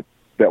climate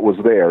that was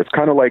there. It's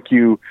kind of like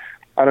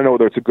I don't know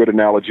whether it's a good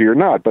analogy or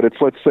not, but it's,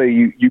 let's say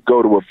you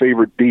go to a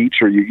favorite beach,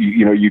 or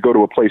you go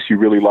to a place you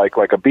really like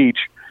a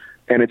beach,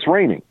 and it's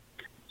raining.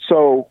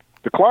 So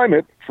the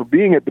climate for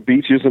being at the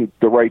beach isn't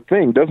the right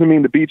thing. Doesn't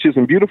mean the beach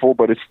isn't beautiful,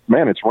 but it's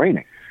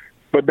raining.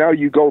 But now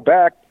you go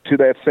back to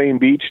that same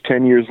beach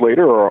 10 years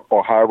later,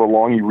 or however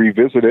long you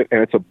revisit it,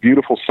 and it's a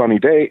beautiful sunny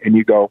day, and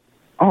you go,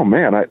 oh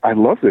man, I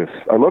love this.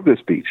 I love this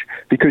beach,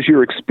 because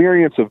your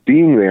experience of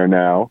being there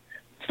now,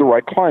 it's the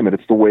right climate.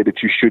 It's the way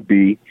that you should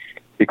be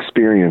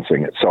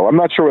experiencing it. So I'm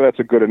not sure whether that's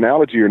a good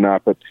analogy or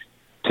not, but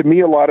to me,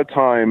 a lot of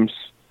times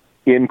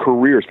in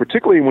careers,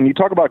 particularly when you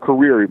talk about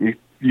career,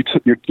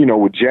 you're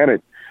with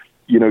Janet,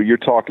 you're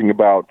talking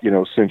about,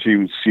 since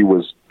she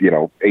was,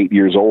 8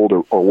 years old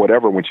or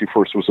whatever, when she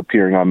first was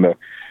appearing on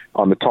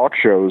the talk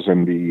shows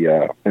and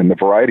the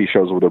variety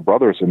shows with her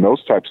brothers and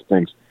those types of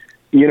things.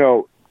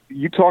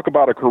 You talk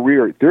about a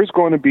career, there's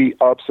going to be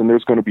ups and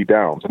there's going to be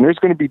downs. And there's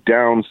going to be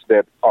downs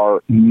that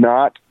are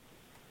not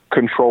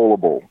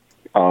controllable.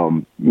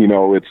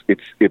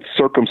 It's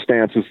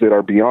circumstances that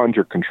are beyond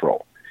your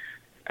control.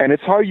 And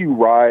it's how you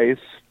rise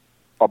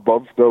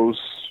above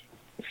those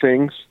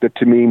things that,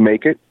 to me,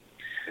 make it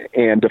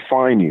and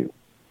define you.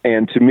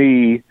 And to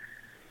me,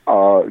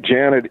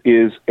 Janet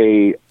is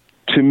a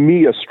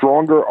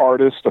stronger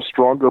artist, a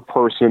stronger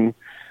person,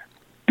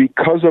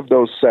 because of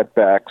those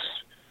setbacks,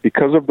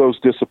 because of those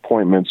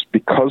disappointments,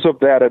 because of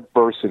that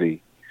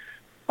adversity.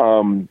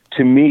 To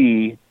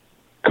me,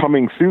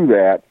 coming through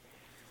that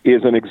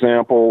is an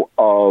example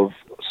of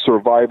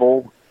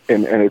survival,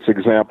 and it's an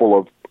example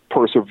of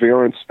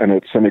perseverance, and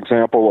it's an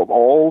example of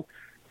all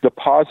the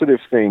positive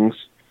things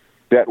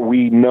that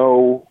we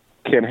know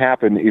can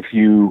happen if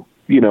you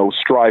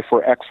strive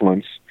for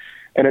excellence.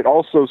 And it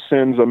also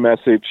sends a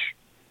message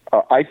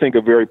I think,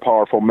 a very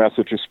powerful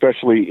message,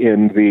 especially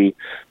in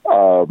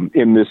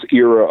this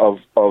era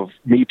of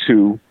Me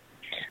Too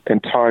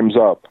and Time's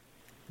Up,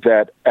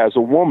 that as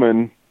a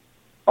woman,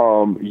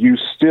 you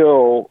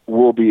still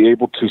will be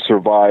able to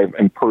survive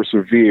and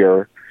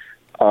persevere.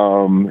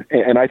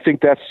 And I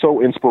think that's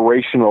so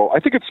inspirational. I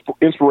think it's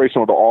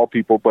inspirational to all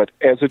people, but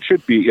as it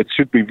should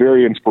be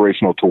very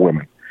inspirational to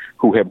women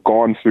who have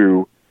gone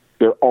through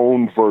their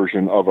own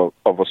version of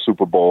a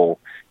Super Bowl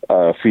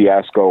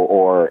fiasco,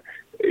 or,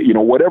 you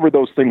know, whatever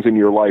those things in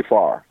your life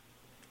are,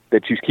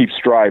 that you keep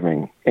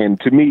striving. And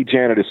to me,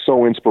 Janet is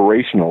so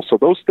inspirational. So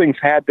those things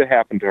had to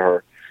happen to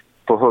her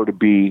for her to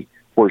be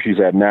where she's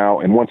at now.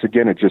 And once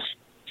again, it just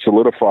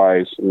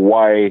solidifies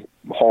why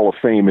Hall of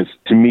Fame is,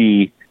 to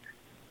me,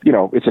 you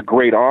know, it's a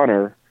great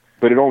honor,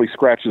 but it only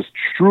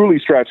truly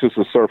scratches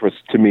the surface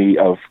to me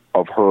of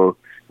her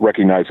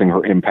recognizing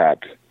her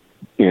impact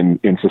in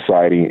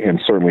society and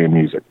certainly in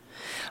music.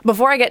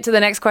 Before I get to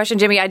the next question,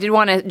 Jimmy, I did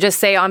want to just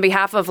say on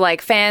behalf of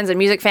like fans and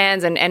music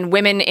fans and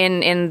women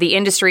in the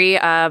industry,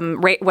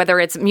 whether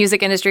it's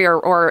music industry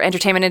or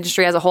entertainment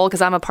industry as a whole,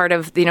 because I'm a part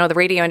of, you know, the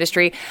radio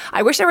industry,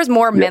 I wish there was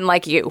more men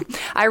like you.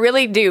 I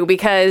really do,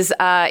 because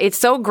it's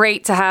so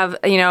great to have,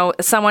 you know,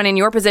 someone in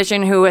your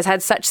position who has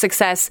had such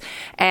success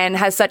and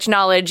has such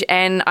knowledge.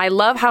 And I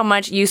love how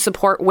much you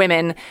support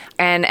women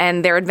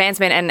and their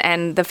advancement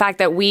and the fact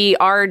that we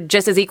are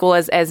just as equal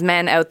as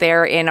men out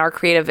there in our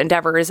creative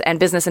endeavors and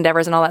business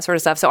endeavors and all that sort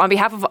of stuff. So on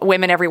behalf of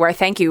women everywhere,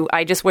 thank you.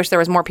 I just wish there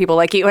was more people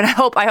like you, and I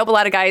hope a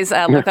lot of guys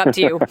look up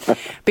to you,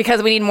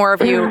 because we need more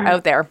of you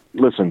out there.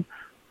 Listen,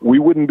 we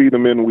wouldn't be the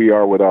men we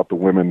are without the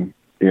women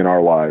in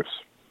our lives,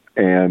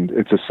 and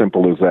it's as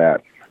simple as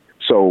that.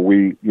 So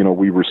we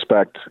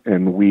respect,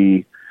 and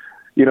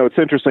it's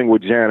interesting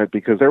with Janet,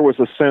 because there was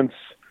a sense,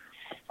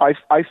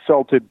 I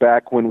felt it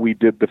back when we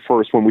did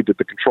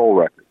the Control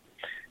record,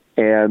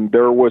 and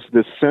there was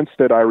this sense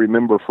that I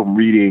remember from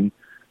reading,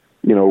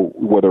 you know,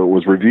 whether it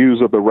was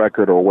reviews of the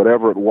record or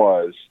whatever it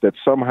was, that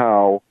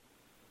somehow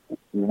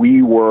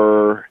we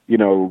were, you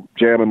know,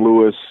 Jam and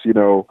Lewis, you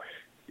know,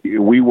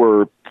 we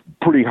were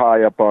pretty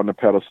high up on the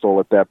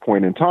pedestal at that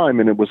point in time.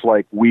 And it was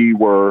like we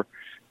were,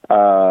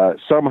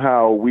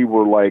 somehow we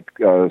were like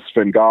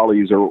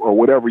Svengalis or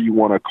whatever you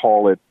want to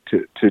call it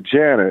to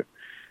Janet.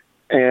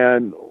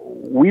 And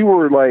we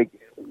were like,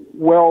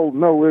 well,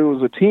 no, it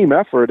was a team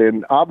effort.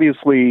 And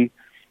obviously,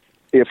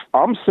 if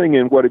I'm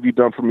singing "What Have You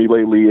Done For Me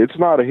Lately," it's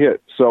not a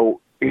hit. So,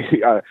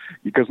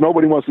 because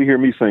nobody wants to hear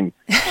me sing.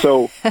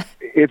 So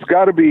it's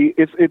got to be,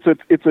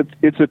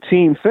 it's a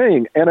team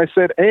thing. And I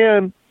said,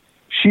 and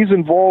she's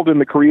involved in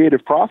the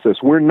creative process.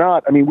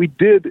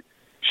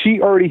 She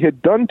already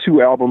had done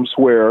 2 albums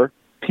where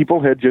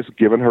people had just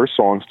given her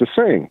songs to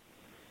sing.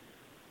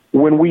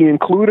 When we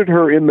included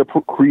her in the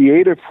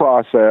creative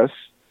process,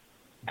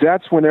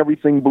 that's when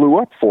everything blew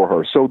up for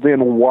her. So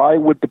then why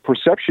would the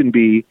perception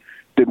be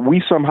that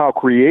we somehow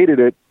created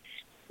it?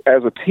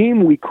 As a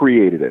team, we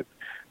created it.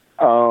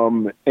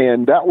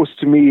 And that was,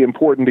 to me,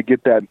 important to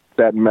get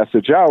that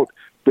message out.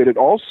 But it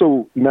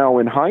also, now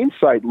in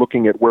hindsight,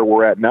 looking at where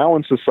we're at now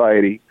in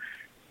society,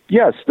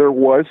 yes, there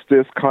was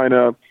this kind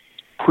of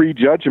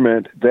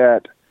prejudgment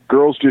that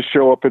girls just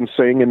show up and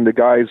sing and the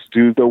guys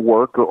do the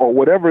work or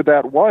whatever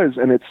that was.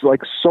 And it's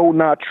like so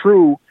not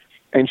true.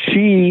 And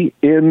she,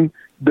 in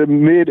the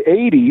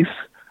mid-'80s,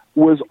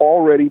 was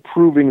already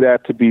proving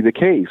that to be the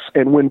case.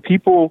 And when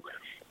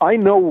I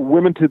know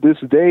women to this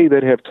day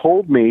that have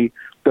told me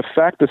the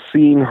fact of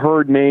seeing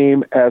her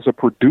name as a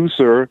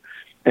producer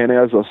and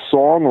as a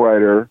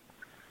songwriter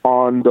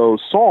on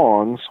those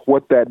songs,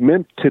 what that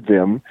meant to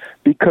them,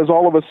 because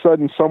all of a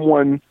sudden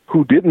someone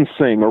who didn't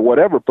sing or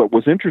whatever, but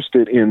was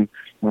interested in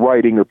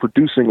writing or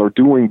producing or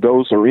doing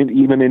those, or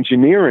even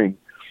engineering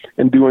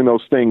and doing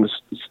those things,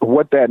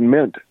 what that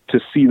meant to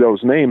see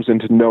those names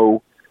and to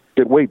know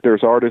that, wait,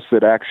 there's artists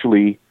that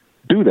actually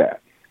do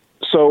that.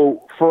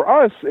 So for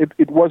us,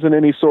 it wasn't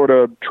any sort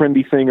of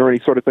trendy thing or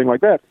any sort of thing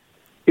like that.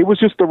 It was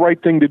just the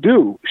right thing to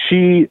do.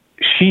 She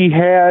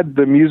had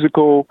the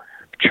musical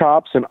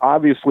chops and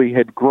obviously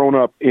had grown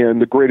up in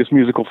the greatest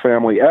musical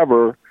family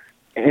ever,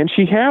 and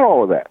she had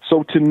all of that.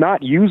 So to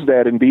not use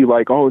that and be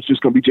like, oh, it's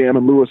just going to be Jam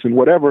and Lewis and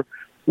whatever,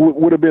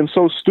 would have been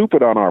so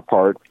stupid on our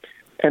part.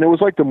 And it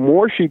was like the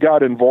more she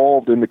got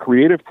involved in the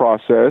creative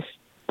process,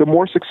 the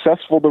more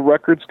successful the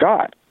records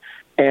got,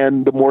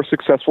 and the more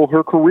successful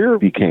her career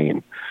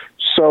became.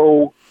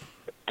 So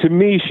to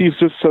me, she's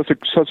just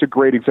such a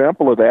great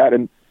example of that.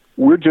 And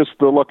we're just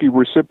the lucky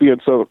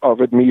recipients of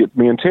it, me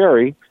and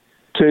Terry,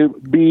 to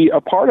be a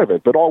part of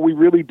it. But all we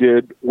really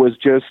did was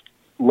just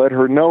let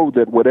her know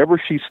that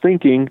whatever she's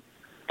thinking,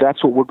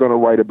 that's what we're going to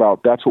write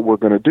about. That's what we're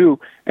going to do.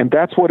 And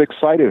that's what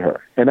excited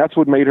her. And that's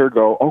what made her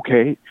go,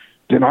 okay,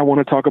 then I want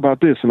to talk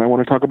about this and I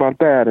want to talk about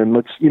that. And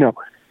let's,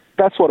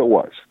 that's what it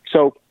was.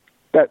 So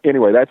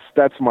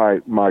that's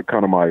my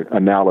kind of my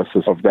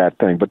analysis of that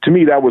thing. But to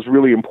me, that was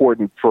really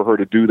important for her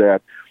to do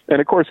that.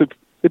 And of course,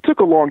 it took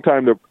a long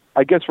time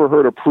for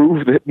her to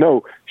prove that,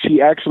 no,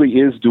 she actually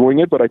is doing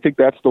it. But I think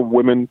that's the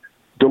women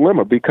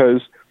dilemma,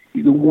 because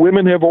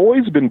women have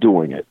always been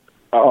doing it.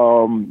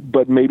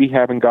 but maybe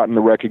haven't gotten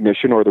the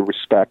recognition or the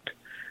respect.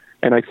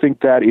 And I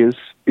think that is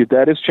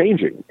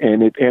changing,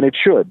 and it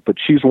should. But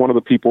she's one of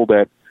the people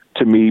that,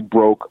 to me,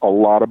 broke a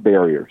lot of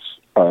barriers,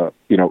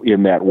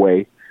 in that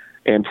way.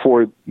 And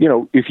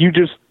if you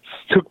just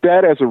took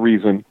that as a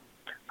reason,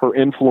 her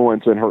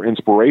influence and her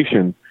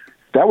inspiration,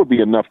 that would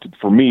be enough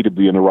for me to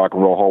be in the Rock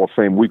and Roll Hall of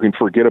Fame. We can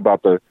forget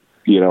about the,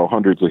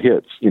 hundreds of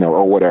hits,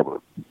 or whatever.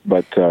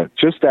 But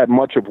just that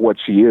much of what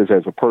she is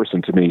as a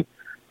person, to me,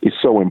 is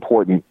so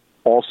important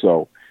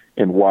also,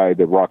 and why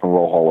the Rock and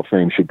Roll Hall of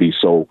Fame should be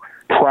so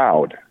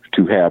proud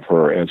to have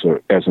her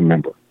as a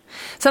member.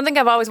 Something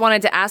I've always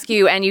wanted to ask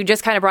you, and you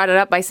just kind of brought it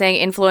up by saying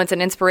influence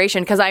and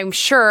inspiration, because I'm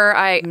sure,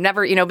 I've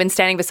never, been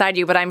standing beside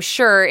you, but I'm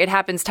sure it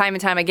happens time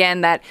and time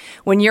again that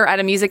when you're at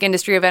a music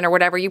industry event or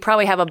whatever, you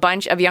probably have a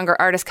bunch of younger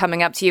artists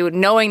coming up to you,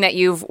 knowing that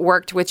you've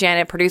worked with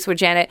Janet, produced with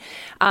Janet,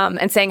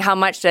 and saying how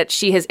much that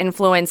she has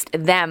influenced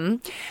them.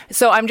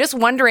 So I'm just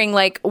wondering,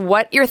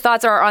 what your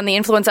thoughts are on the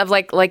influence of,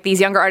 like these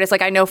younger artists.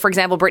 Like, I know, for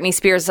example, Britney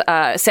Spears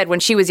said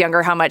when she was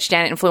younger how much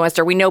Janet influenced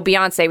her. We know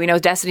Beyonce, we know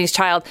Destiny's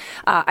Child.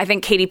 I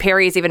think Katy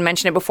Perry has even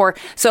mentioned it before.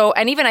 So,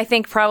 and even I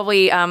think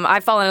probably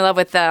I've fallen in love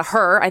with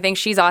her. I think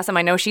she's awesome.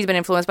 I know she's been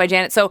influenced by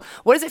Janet. So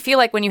what does it feel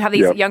like when you have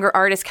these younger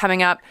artists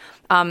coming up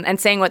and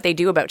saying what they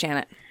do about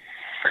Janet?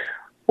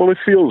 Well, it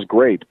feels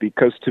great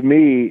because to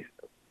me,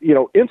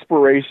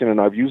 inspiration,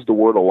 and I've used the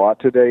word a lot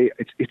today,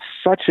 it's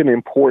such an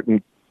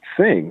important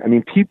thing. I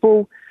mean,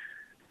 people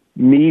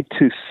need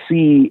to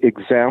see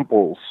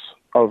examples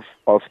of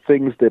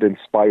things that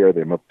inspire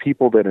them, of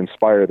people that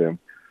inspire them,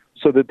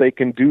 so that they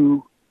can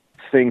do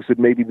things that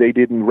maybe they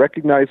didn't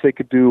recognize they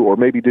could do, or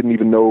maybe didn't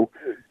even know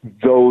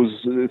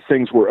those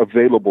things were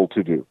available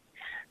to do.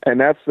 And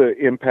that's the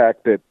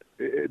impact that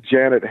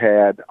Janet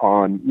had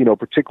on,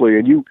 particularly,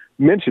 and you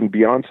mentioned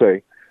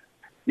Beyonce.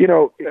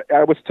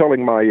 I was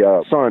telling my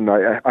son,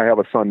 I have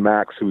a son,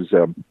 Max, who's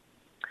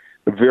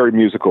very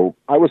musical.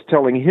 I was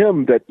telling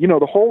him that,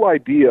 the whole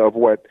idea of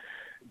what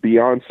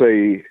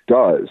Beyonce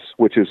does,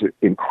 which is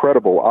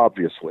incredible,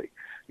 obviously,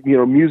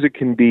 music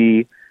can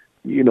be,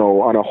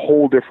 on a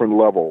whole different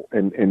level,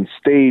 and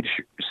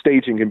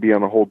staging can be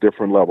on a whole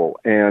different level.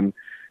 And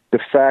the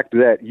fact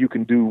that you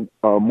can do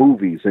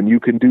movies, and you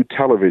can do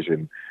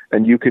television,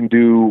 and you can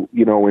do,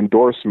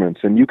 endorsements,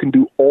 and you can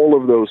do all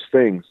of those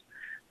things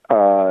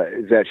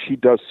that she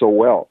does so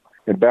well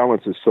and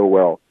balances so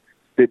well,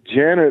 that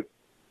Janet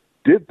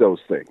did those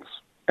things.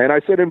 And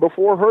I said, and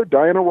before her,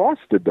 Diana Ross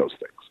did those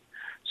things.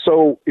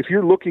 So if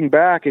you're looking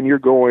back and you're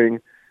going,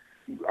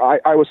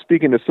 I was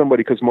speaking to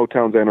somebody because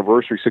Motown's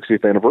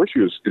 60th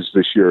anniversary is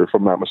this year, if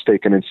I'm not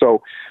mistaken. And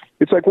so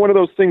it's like one of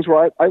those things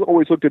where I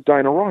always looked at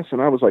Diana Ross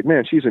and I was like,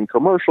 man, she's in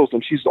commercials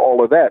and she's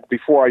all of that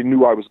before I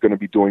knew I was going to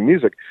be doing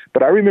music.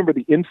 But I remember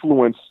the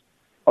influence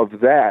of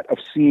that, of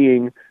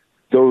seeing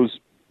those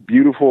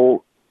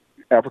beautiful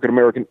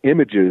African-American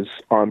images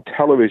on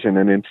television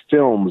and in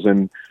films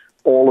and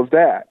all of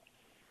that.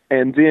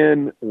 And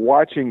then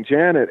watching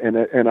Janet,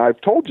 and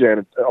I've told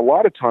Janet a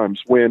lot of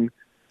times, when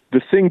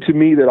the thing to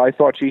me that I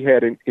thought she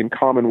had in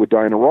common with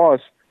Diana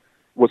Ross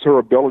was her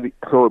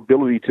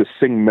ability to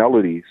sing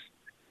melodies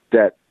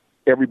that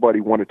everybody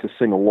wanted to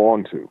sing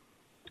along to,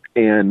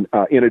 and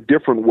in a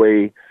different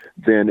way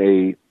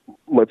than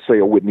let's say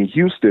a Whitney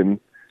Houston,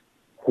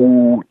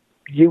 who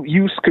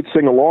you could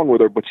sing along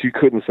with her, but you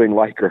couldn't sing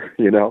like her,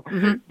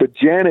 Mm-hmm. But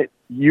Janet,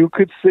 you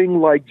could sing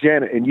like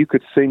Janet, and you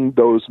could sing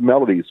those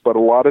melodies. But a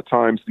lot of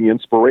times the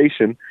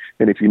inspiration,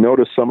 and if you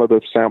notice some of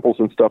the samples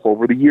and stuff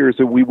over the years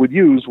that we would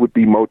use would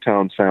be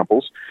Motown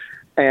samples.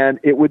 And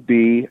it would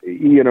be,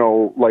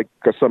 like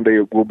Someday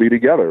We'll Be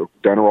Together,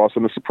 Diana Ross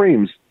and the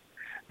Supremes,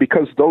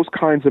 because those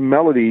kinds of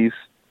melodies,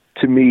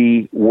 to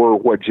me, were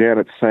what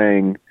Janet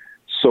sang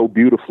so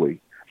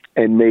beautifully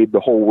and made the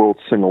whole world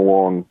sing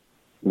along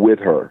with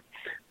her.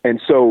 And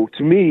so,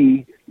 to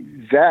me,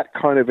 that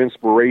kind of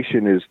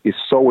inspiration is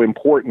so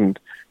important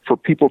for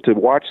people to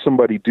watch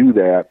somebody do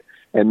that.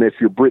 And if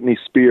you're Britney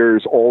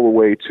Spears all the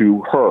way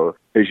to her,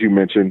 as you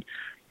mentioned,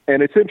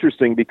 and it's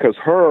interesting because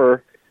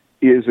her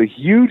is a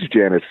huge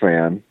Janet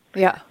fan.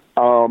 Yeah.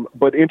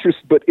 But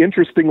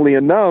interestingly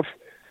enough,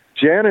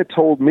 Janet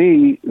told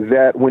me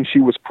that when she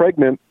was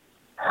pregnant,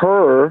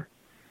 her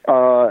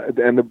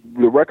and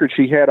the record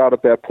she had out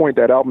at that point,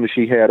 that album that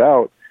she had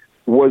out,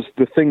 was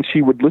the thing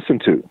she would listen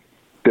to.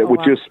 That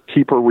would just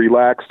keep her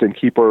relaxed and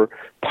keep her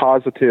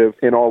positive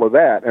and all of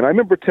that. And I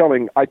remember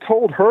I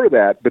told her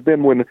that, but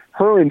then when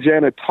her and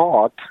Janet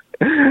talked,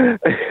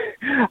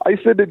 I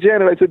said to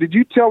Janet, did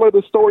you tell her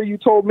the story you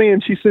told me?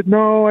 And she said,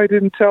 no, I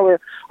didn't tell her.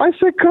 I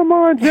said, come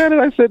on, Janet.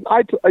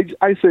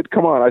 I said,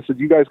 come on. I said,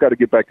 you guys got to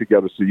get back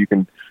together so you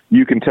can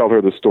tell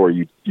her the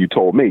story you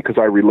told me, because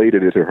I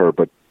related it to her.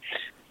 But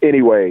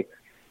anyway,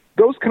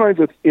 those kinds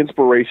of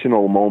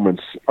inspirational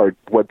moments are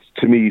what's,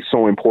 to me,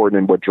 so important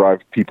and what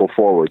drives people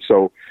forward.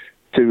 So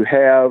to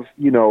have,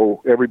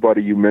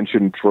 everybody you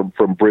mentioned from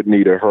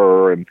Britney to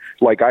her, and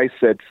like I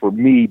said, for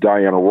me,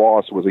 Diana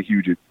Ross was a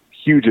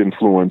huge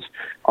influence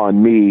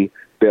on me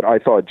that I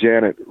thought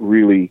Janet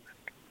really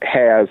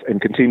has and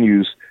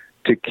continues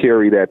to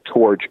carry that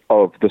torch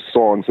of the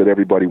songs that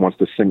everybody wants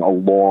to sing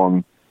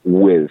along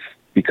with,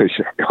 because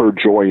her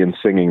joy in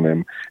singing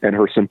them and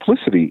her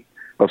simplicity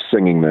of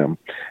singing them.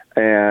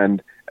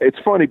 And it's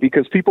funny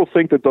because people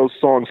think that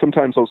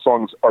sometimes those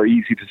songs are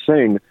easy to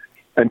sing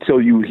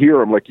until you hear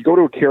them. Like, you go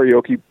to a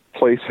karaoke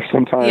place or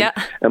sometime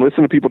and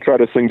listen to people try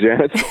to sing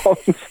Janet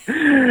songs.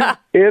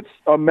 It's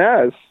a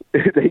mess.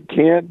 They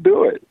can't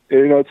do it.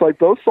 It's like,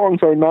 those songs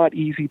are not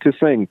easy to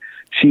sing.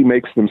 She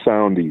makes them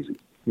sound easy,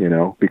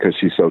 because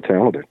she's so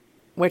talented.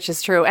 Which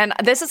is true. And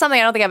this is something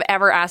I don't think I've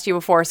ever asked you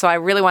before, so I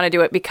really want to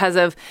do it because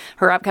of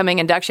her upcoming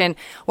induction.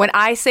 When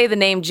I say the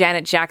name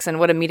Janet Jackson,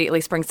 what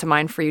immediately springs to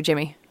mind for you,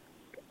 Jimmy?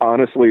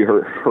 Honestly,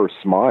 her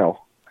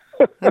smile.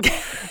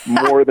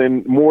 more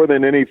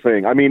than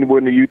anything. I mean,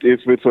 if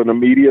it's an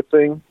immediate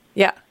thing,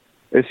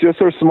 it's just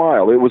her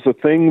smile. It was a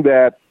thing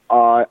that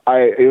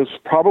it was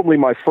probably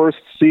my first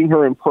seeing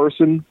her in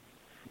person.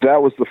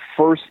 That was the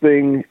first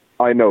thing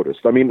I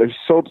noticed. I mean, there's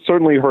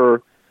certainly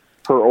her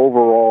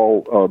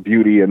overall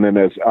beauty, and then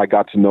as I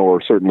got to know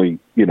her, certainly,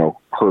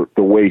 the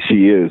way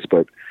she is.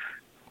 But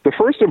the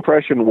first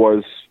impression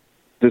was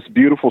this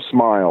beautiful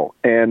smile,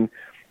 and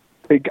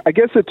I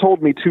guess it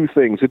told me two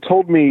things. It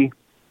told me,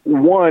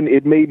 one,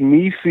 it made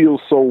me feel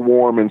so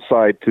warm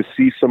inside to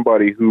see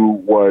somebody who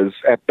was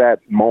at that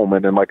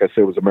moment, and like I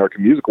said, it was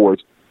American Music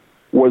Awards,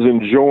 was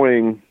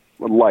enjoying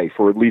life,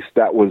 or at least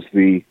that was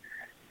the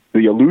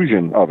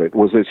illusion of it,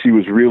 was that she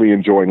was really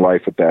enjoying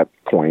life at that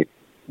point.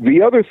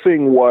 The other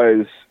thing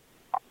was,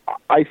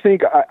 I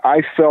think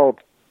I felt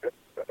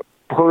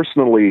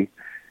personally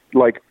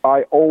like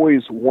I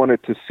always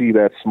wanted to see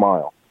that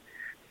smile.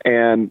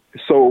 And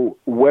so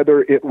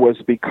whether it was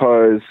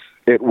because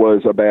it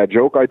was a bad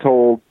joke I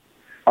told,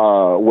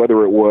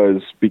 whether it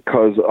was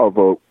because of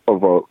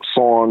a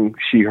song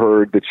she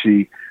heard that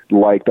she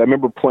liked. I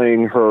remember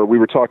playing her, we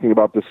were talking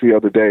about this the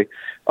other day,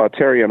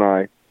 Terry and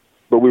I,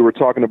 but we were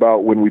talking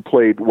about when we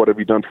played What Have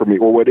You Done For Me,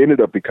 or what ended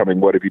up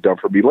becoming What Have You Done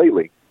For Me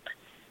Lately.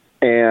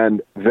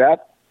 And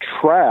that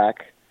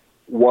track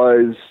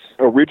was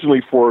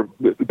originally for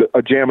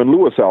a Jam and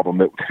Lewis album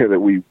that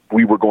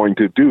we were going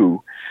to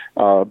do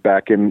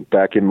back in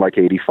like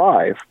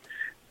 85.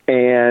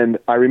 And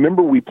I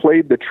remember we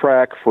played the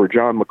track for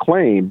John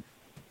McClane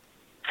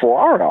for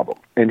our album,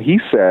 and he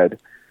said,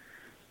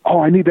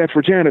 "Oh, I need that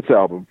for Janet's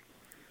album."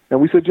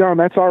 And we said, "John,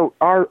 that's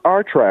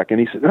our track." And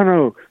he said,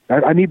 No,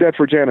 I need that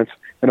for Janet's.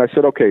 And I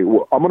said, "Okay,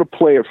 well, I'm going to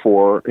play it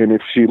for her, and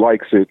if she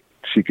likes it,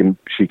 she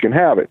can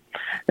have it."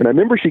 And I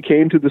remember she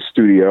came to the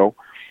studio.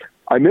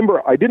 I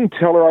remember I didn't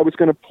tell her I was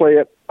going to play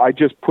it. I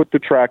just put the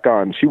track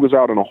on. She was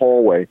out in a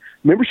hallway.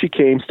 Remember, she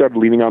came, started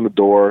leaning on the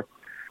door.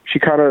 She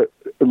kind of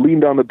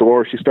leaned on the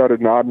door. She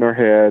started nodding her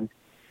head.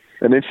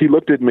 And then she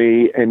looked at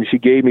me and she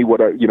gave me what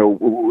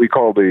we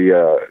call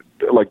the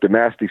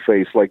nasty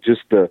face, like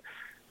just the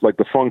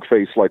funk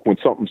face, like when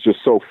something's just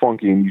so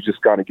funky and you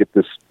just kind of get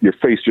your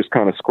face just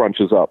kind of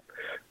scrunches up.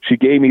 She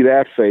gave me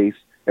that face.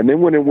 And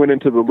then when it went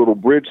into the little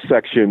bridge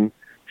section,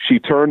 she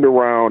turned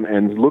around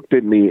and looked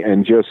at me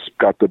and just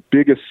got the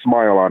biggest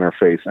smile on her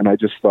face. And I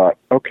just thought,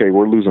 okay,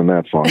 we're losing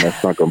that song.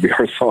 That's not going to be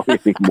our song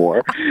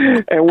anymore.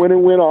 And when it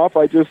went off,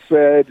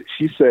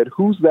 she said,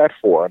 "Who's that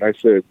for?" And I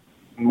said,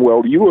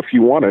 "Well, you if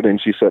you want it." And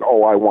she said,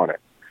 "Oh, I want it."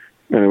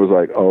 And it was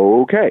like,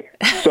 oh, okay.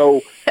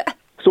 So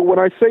when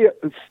I say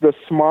it's the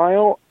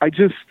smile, I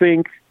just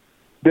think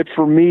that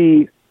for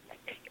me,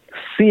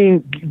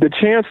 seeing the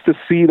chance to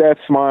see that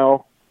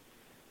smile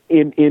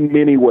in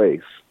many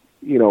ways,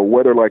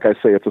 whether, like I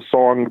say, it's a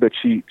song that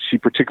she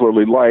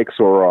particularly likes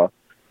or,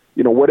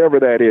 whatever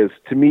that is,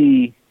 to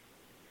me,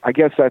 I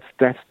guess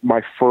that's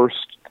my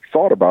first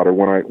thought about her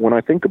when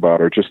I think about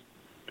her, just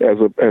as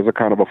a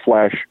kind of a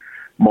flash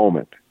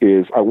moment,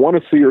 is I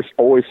want to see her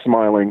always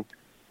smiling.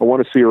 I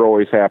want to see her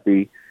always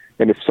happy.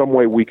 And if some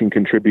way we can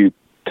contribute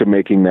to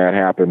making that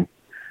happen,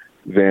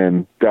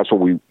 then that's what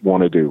we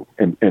want to do.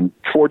 And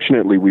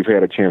fortunately, we've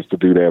had a chance to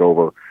do that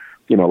over,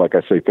 like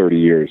I say, 30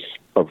 years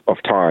of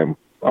time.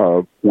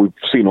 We've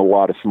seen a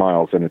lot of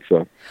smiles, and it's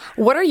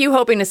What are you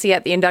hoping to see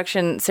at the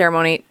induction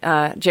ceremony,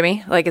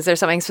 Jimmy? Like, is there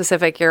something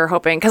specific you're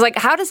hoping? Because,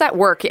 how does that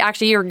work?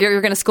 Actually, you're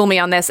going to school me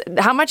on this.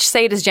 How much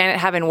say does Janet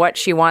have in what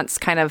she wants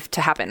kind of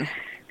to happen?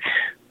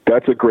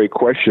 That's a great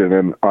question,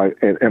 and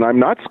I'm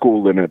not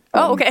schooled in it.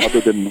 Okay.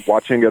 Other than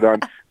watching it on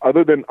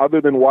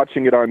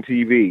watching it on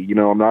TV.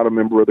 I'm not a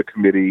member of the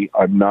committee.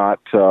 I'm not,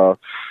 so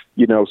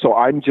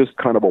I'm just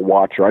kind of a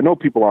watcher. I know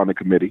people on the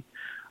committee,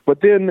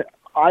 but then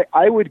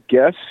I would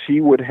guess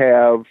she would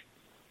have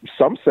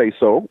some say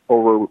so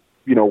over,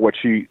 what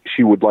she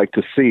would like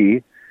to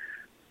see,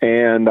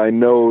 and I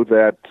know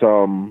that.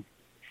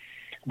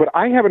 But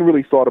I haven't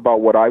really thought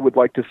about what I would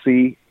like to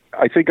see.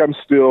 I think I'm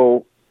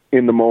still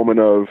in the moment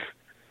of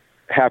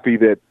happy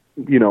that,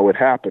 it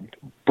happened.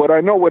 But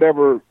I know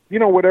whatever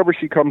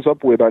she comes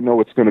up with, I know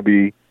it's going to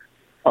be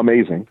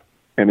amazing,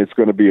 and it's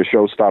going to be a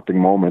show-stopping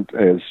moment,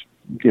 as,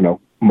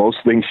 most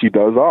things she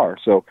does are.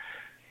 So,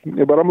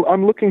 but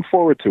I'm looking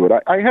forward to it.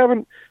 I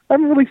haven't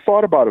really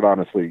thought about it,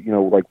 honestly,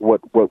 like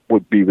what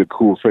would be the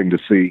cool thing to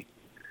see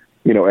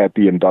at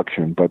the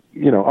induction. But,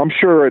 I'm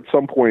sure at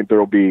some point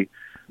there'll be,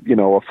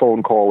 a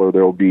phone call, or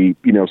there'll be,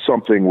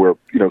 something where,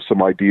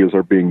 some ideas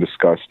are being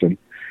discussed and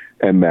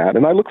that.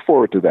 And I look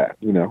forward to that,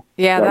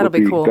 Yeah, that'll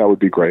be cool. That would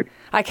be great.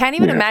 I can't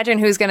even imagine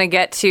who's going to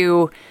get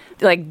to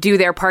do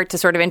their part to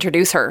sort of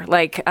introduce her,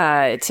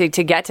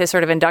 to get to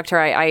sort of induct her.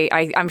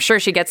 I'm sure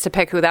she gets to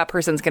pick who that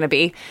person's going to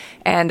be.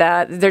 And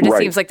there just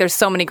seems like there's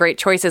so many great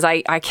choices.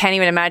 I can't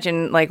even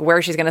imagine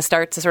where she's going to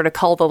start to sort of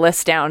cull the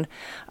list down.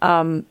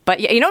 But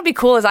what'd be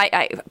cool is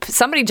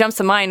somebody jumps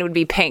to mind would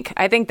be Pink.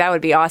 I think that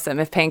would be awesome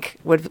if Pink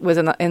was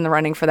in the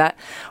running for that,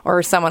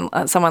 or someone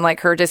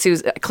like her, just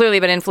who's clearly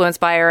been influenced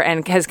by her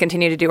and has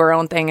continued to do her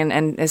own thing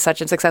and is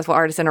such a successful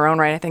artist in her own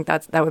right. I think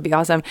that would be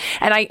awesome.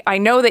 And I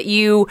know that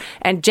you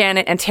and Janet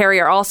and Terry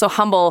are also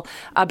humble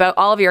about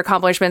all of your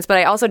accomplishments, but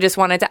I also just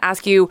wanted to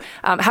ask you,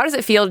 how does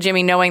it feel,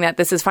 Jimmy, knowing that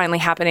this is finally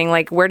happening?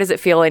 Where does it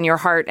feel in your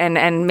heart?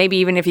 And maybe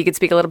even if you could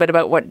speak a little bit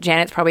about what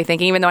Janet's probably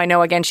thinking, even though I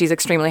know, again, she's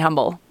extremely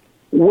humble.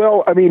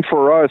 Well,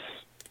 for us,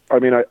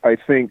 I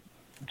think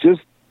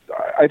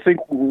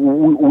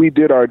we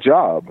did our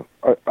job.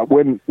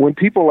 When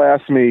people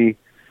ask me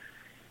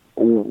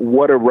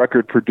what a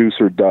record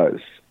producer does,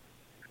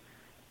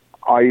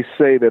 I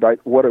say that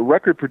what a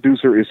record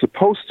producer is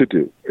supposed to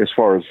do, as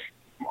far as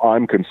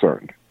I'm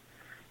concerned,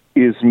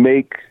 is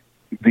make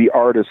the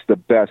artist the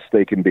best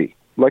they can be.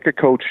 Like a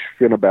coach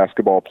in a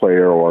basketball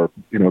player, or,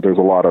 there's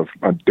a lot of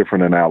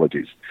different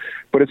analogies.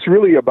 But it's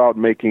really about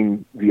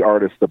making the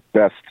artist the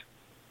best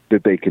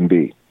that they can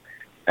be.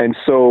 And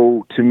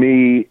so, to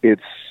me,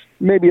 it's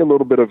maybe a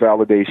little bit of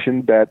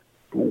validation that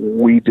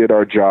we did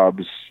our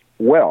jobs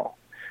well.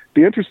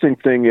 The interesting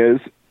thing is,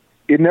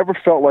 it never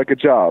felt like a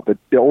job. It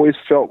always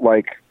felt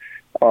like,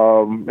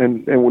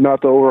 and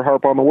not to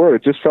overharp on the word,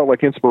 it just felt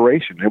like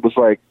inspiration. It was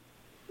like,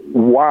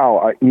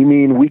 wow, you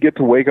mean we get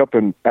to wake up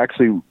and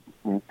actually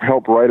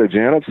help write a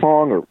Janet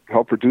song or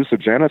help produce a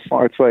Janet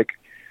song? It's like,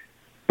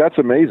 that's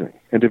amazing.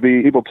 And to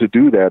be able to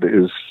do that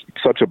is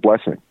such a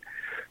blessing.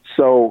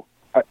 So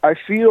I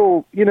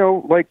feel,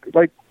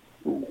 like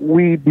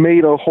we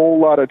made a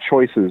whole lot of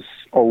choices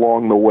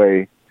along the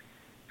way,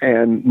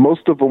 and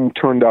most of them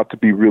turned out to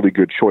be really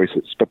good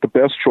choices. But the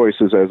best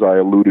choices, as I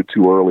alluded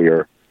to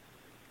earlier,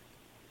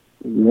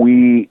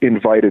 we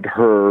invited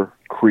her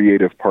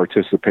creative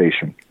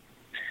participation.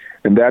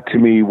 And that, to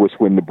me, was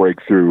when the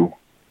breakthrough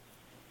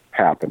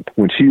happened.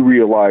 When she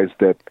realized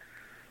that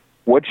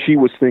what she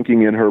was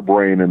thinking in her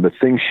brain and the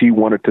things she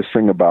wanted to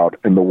sing about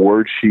and the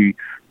words she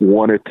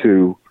wanted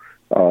to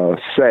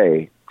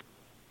say,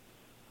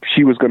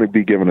 she was going to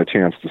be given a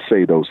chance to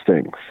say those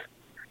things.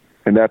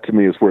 And that, to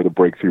me, is where the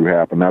breakthrough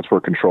happened. That's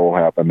where Control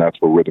happened. That's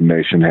where Rhythm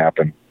Nation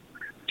happened.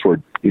 It's where,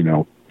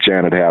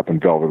 Janet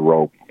happened, Velvet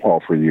Rope,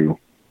 All For You,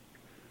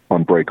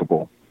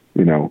 Unbreakable.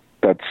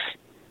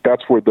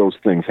 That's where those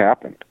things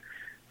happened.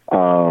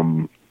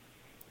 So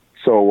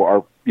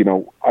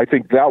I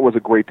think that was a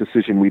great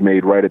decision we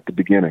made right at the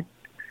beginning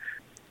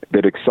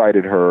that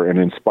excited her and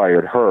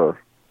inspired her.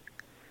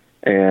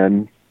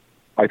 And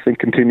I think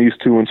continues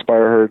to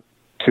inspire her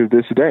to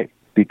this day,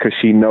 because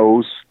she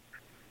knows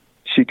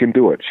she can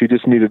do it. She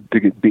just needed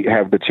to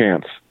have the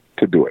chance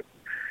to do it.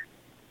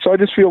 So I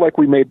just feel like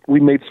we made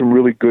some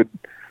really good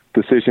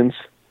decisions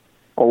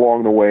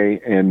along the way,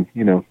 and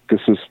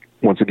this is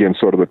once again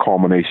sort of the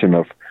culmination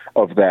of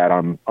that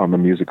on the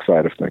music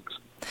side of things.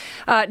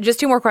 Just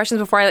two more questions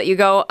before I let you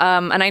go.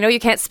 And I know you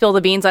can't spill the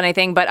beans on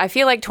anything, but I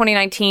feel like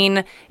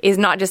 2019 is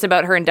not just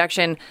about her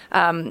induction.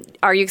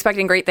 Are you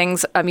expecting great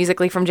things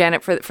musically from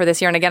Janet for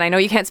this year? And again, I know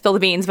you can't spill the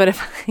beans, but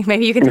if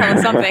maybe you can tell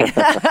us something.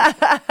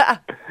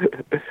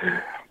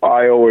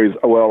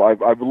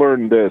 I've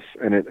learned this,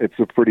 and it's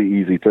a pretty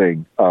easy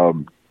thing.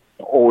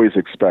 Always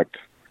expect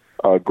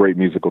great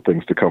musical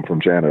things to come from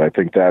Janet. I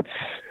think that's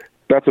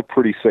a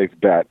pretty safe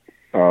bet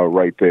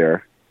right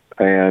there.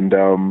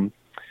 And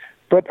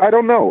but I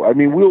don't know.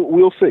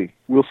 We'll see.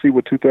 We'll see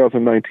what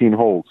 2019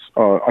 holds.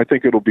 I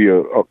think it'll be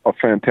a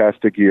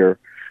fantastic year.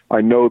 I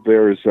know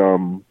there's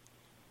a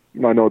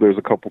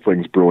couple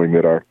things brewing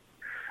that are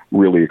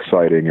really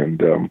exciting,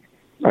 and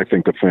I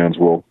think the fans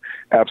will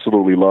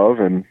absolutely love.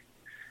 And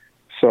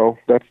so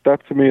that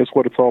to me is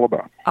what it's all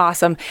about.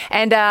 Awesome.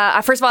 And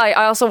first of all, I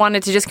also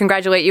wanted to just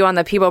congratulate you on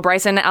the Peebo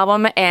Bryson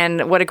album,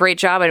 and what a great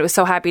job. And I was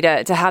so happy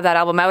to have that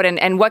album out.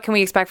 And what can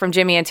we expect from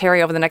Jimmy and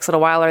Terry over the next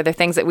little while? Are there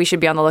things that we should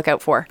be on the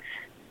lookout for?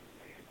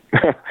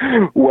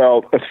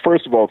 Well,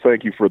 first of all,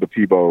 thank you for the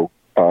Peebo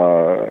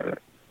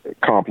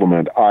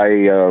compliment.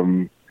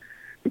 Peebo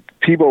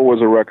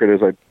was a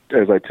record,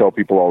 as I tell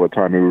people all the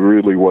time, it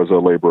really was a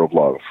labor of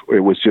love. It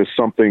was just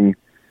something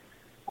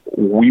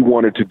we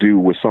wanted to do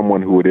with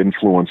someone who had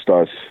influenced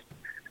us.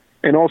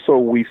 And also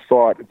we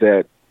thought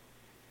that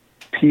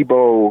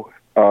Peebo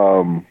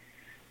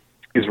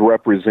is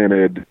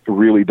represented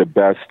really the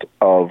best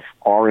of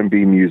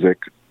R&B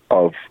music,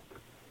 of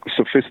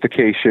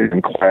sophistication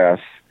and class.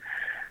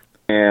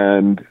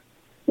 And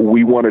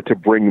we wanted to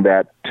bring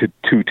that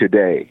to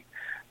today,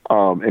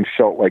 and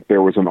felt like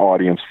there was an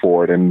audience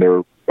for it, and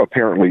there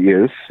apparently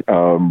is.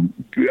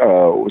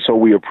 So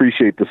we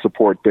appreciate the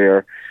support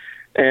there.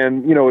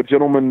 And, a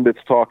gentleman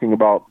that's talking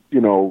about,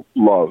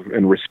 love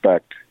and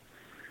respect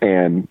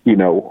and,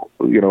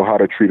 how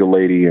to treat a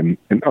lady and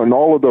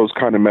all of those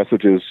kind of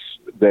messages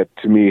that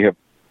to me have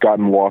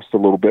gotten lost a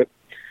little bit.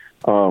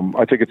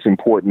 I think it's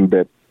important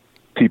that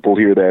people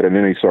hear that in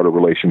any sort of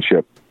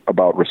relationship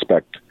about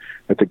respect.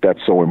 I think that's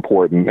so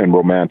important, and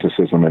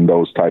romanticism and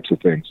those types of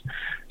things.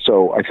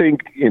 So I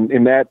think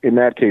in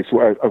that case,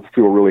 I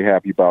feel really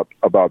happy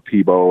about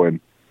Peebo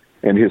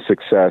and his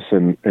success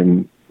and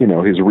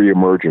his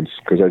reemergence,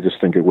 because I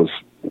just think it was,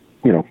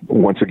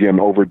 once again,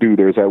 overdue.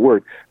 There's that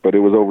word, but it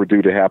was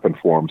overdue to happen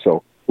for him.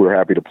 So we're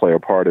happy to play a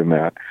part in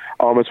that.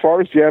 As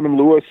far as Jam and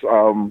Lewis,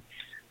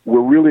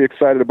 we're really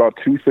excited about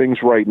two things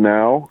right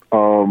now.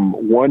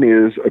 One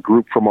is a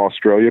group from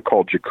Australia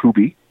called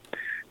Jacoby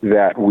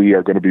that we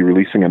are going to be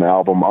releasing an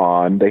album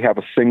on. They have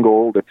a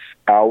single that's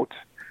out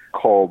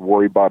called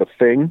Worry About a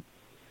Thing,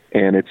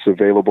 and it's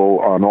available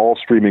on all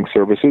streaming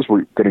services.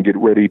 We're going to get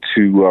ready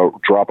to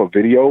drop a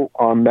video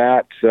on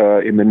that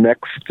in the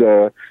next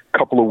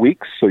couple of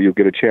weeks, so you'll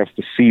get a chance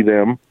to see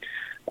them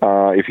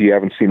if you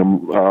haven't seen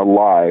them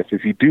live.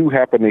 If you do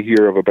happen to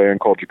hear of a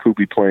band called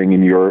Jacoby playing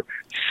in your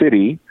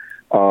city,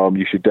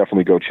 you should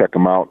definitely go check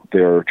them out.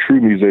 They're true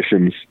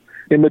musicians.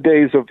 In the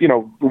days of,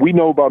 we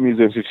know about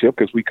musicianship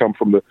because we come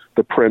from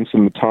the Prince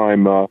and the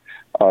Time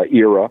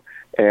era.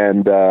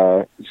 And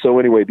so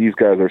anyway, these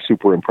guys are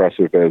super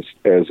impressive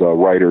as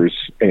writers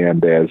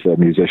and as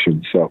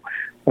musicians. So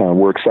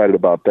we're excited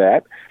about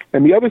that.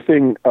 And the other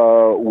thing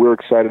we're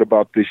excited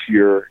about this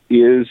year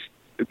is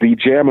the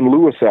Jam and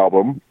Lewis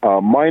album,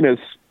 minus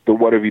the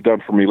What Have You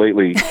Done For Me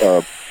Lately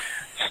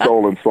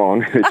stolen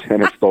song that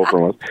Janet stole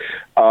from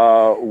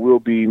us. We'll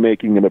be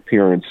making an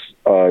appearance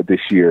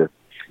this year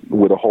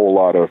with a whole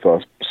lot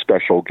of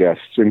special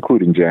guests,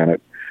 including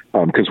Janet,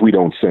 because we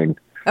don't sing.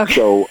 Okay.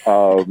 So,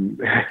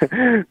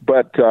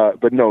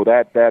 but no,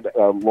 that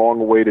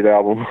long-awaited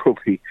album will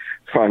be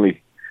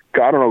finally.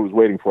 I don't know who's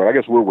waiting for it. I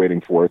guess we're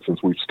waiting for it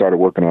since we started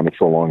working on it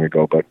so long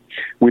ago. But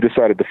we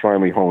decided to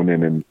finally hone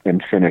in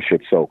and finish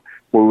it. So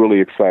we're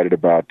really excited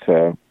about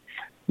the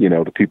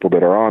people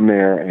that are on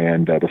there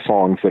and the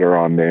songs that are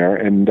on there,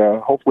 and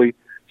hopefully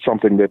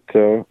something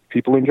that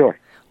people enjoy.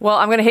 Well,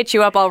 I'm going to hit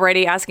you up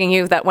already, asking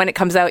you that when it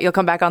comes out, you'll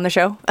come back on the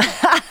show.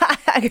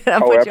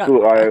 Oh,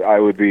 absolutely!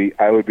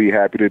 I would be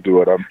happy to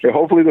do it.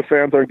 Hopefully, the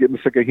fans aren't getting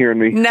sick of hearing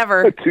me.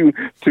 Never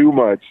too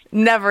much.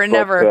 Never.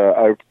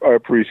 I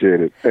appreciate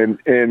it,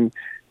 and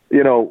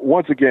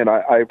once again,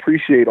 I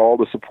appreciate all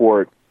the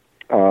support,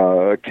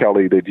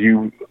 Kelly, that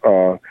you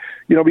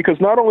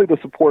because not only the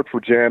support for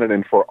Janet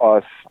and for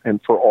us and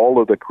for all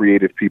of the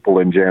creative people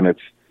in Janet's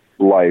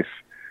life,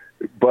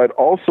 but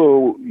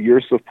also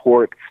your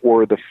support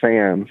for the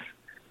fans,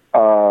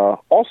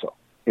 also.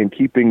 In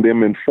keeping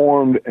them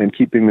informed and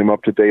keeping them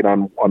up to date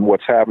on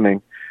what's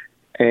happening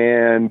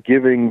and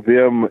giving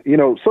them,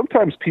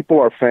 sometimes people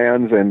are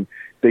fans and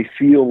they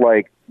feel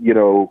like,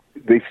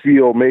 they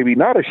feel maybe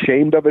not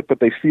ashamed of it,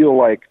 but they feel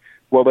like,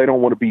 well, they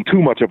don't want to be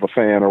too much of a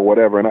fan or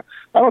whatever. And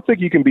I don't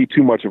think you can be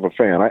too much of a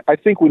fan. I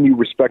think when you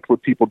respect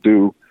what people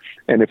do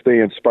and if they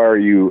inspire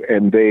you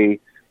and they,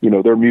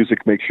 their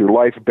music makes your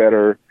life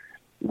better,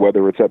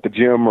 whether it's at the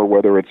gym or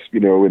whether it's,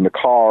 in the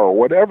car or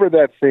whatever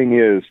that thing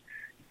is,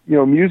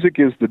 music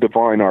is the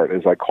divine art,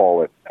 as I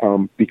call it,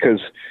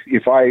 because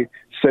if I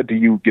said a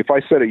year,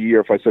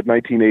 if I said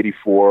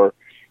 1984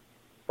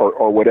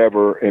 or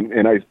whatever,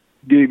 and I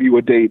gave you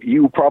a date,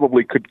 you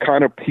probably could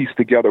kind of piece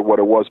together what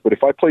it was. But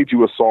if I played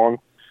you a song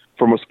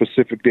from a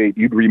specific date,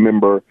 you'd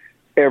remember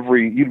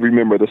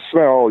the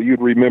smell,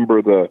 you'd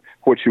remember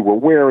what you were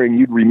wearing,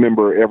 you'd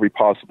remember every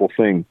possible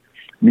thing.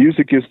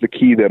 Music is the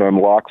key that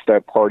unlocks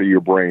that part of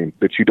your brain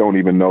that you don't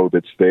even know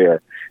that's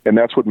there. And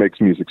that's what makes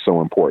music so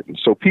important.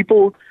 So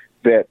people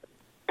that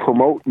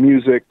promote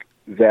music,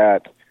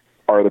 that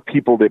are the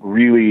people that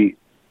really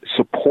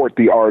support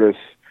the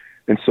artists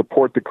and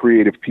support the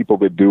creative people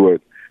that do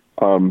it,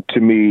 to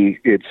me,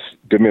 it's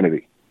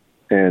divinity.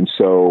 And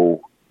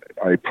so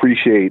I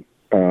appreciate,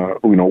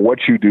 what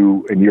you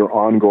do and your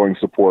ongoing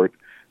support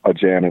of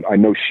Janet. I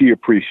know she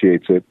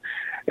appreciates it.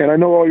 And I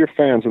know all your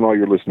fans and all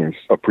your listeners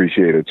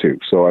appreciate it too.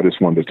 So I just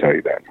wanted to tell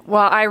you that.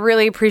 Well, I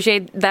really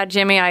appreciate that,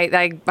 Jimmy.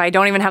 I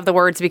don't even have the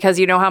words because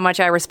you know how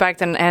much I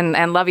respect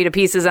and love you to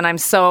pieces. And I'm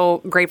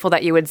so grateful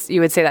that you would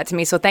say that to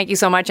me. So thank you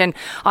so much. And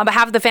on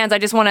behalf of the fans, I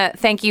just want to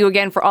thank you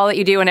again for all that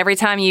you do. And every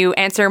time you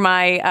answer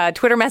my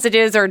Twitter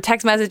messages or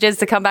text messages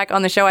to come back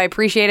on the show, I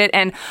appreciate it.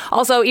 And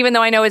also, even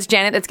though I know it's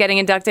Janet that's getting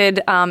inducted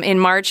in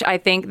March, I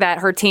think that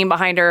her team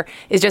behind her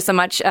is just as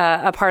much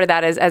a part of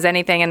that as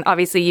anything. And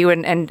obviously you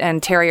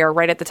and Terry are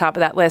right at the top of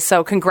that list.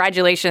 So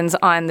congratulations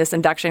on this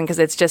induction, because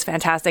it's just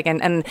fantastic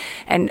and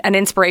an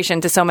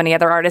inspiration to so many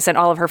other artists and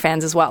all of her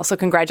fans as well. So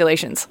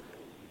congratulations.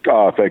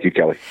 Thank you,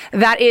 Kelly.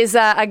 That is,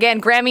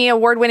 again, Grammy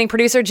award-winning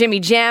producer Jimmy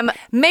Jam.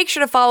 Make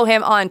sure to follow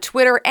him on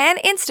Twitter and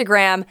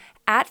Instagram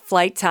at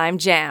Flight Time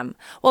Jam.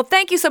 Well,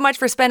 thank you so much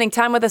for spending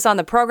time with us on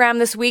the program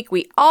this week.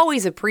 We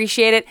always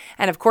appreciate it.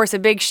 And of course, a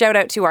big shout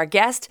out to our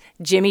guest,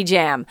 Jimmy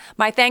Jam.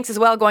 My thanks as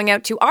well going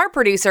out to our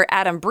producer,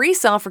 Adam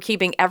Brisson, for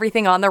keeping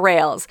everything on the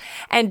rails.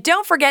 And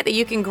don't forget that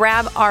you can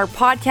grab our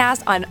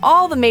podcast on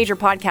all the major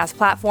podcast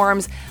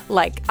platforms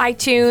like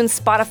iTunes,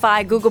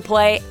 Spotify, Google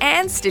Play,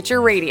 and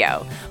Stitcher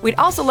Radio. We'd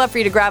also love for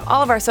you to grab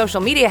all of our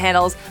social media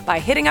handles by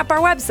hitting up our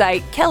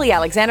website,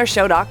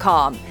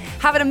 kellyalexandershow.com.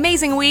 Have an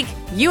amazing week.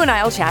 You and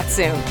I will chat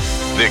soon.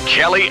 The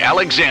Kelly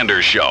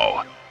Alexander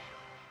Show.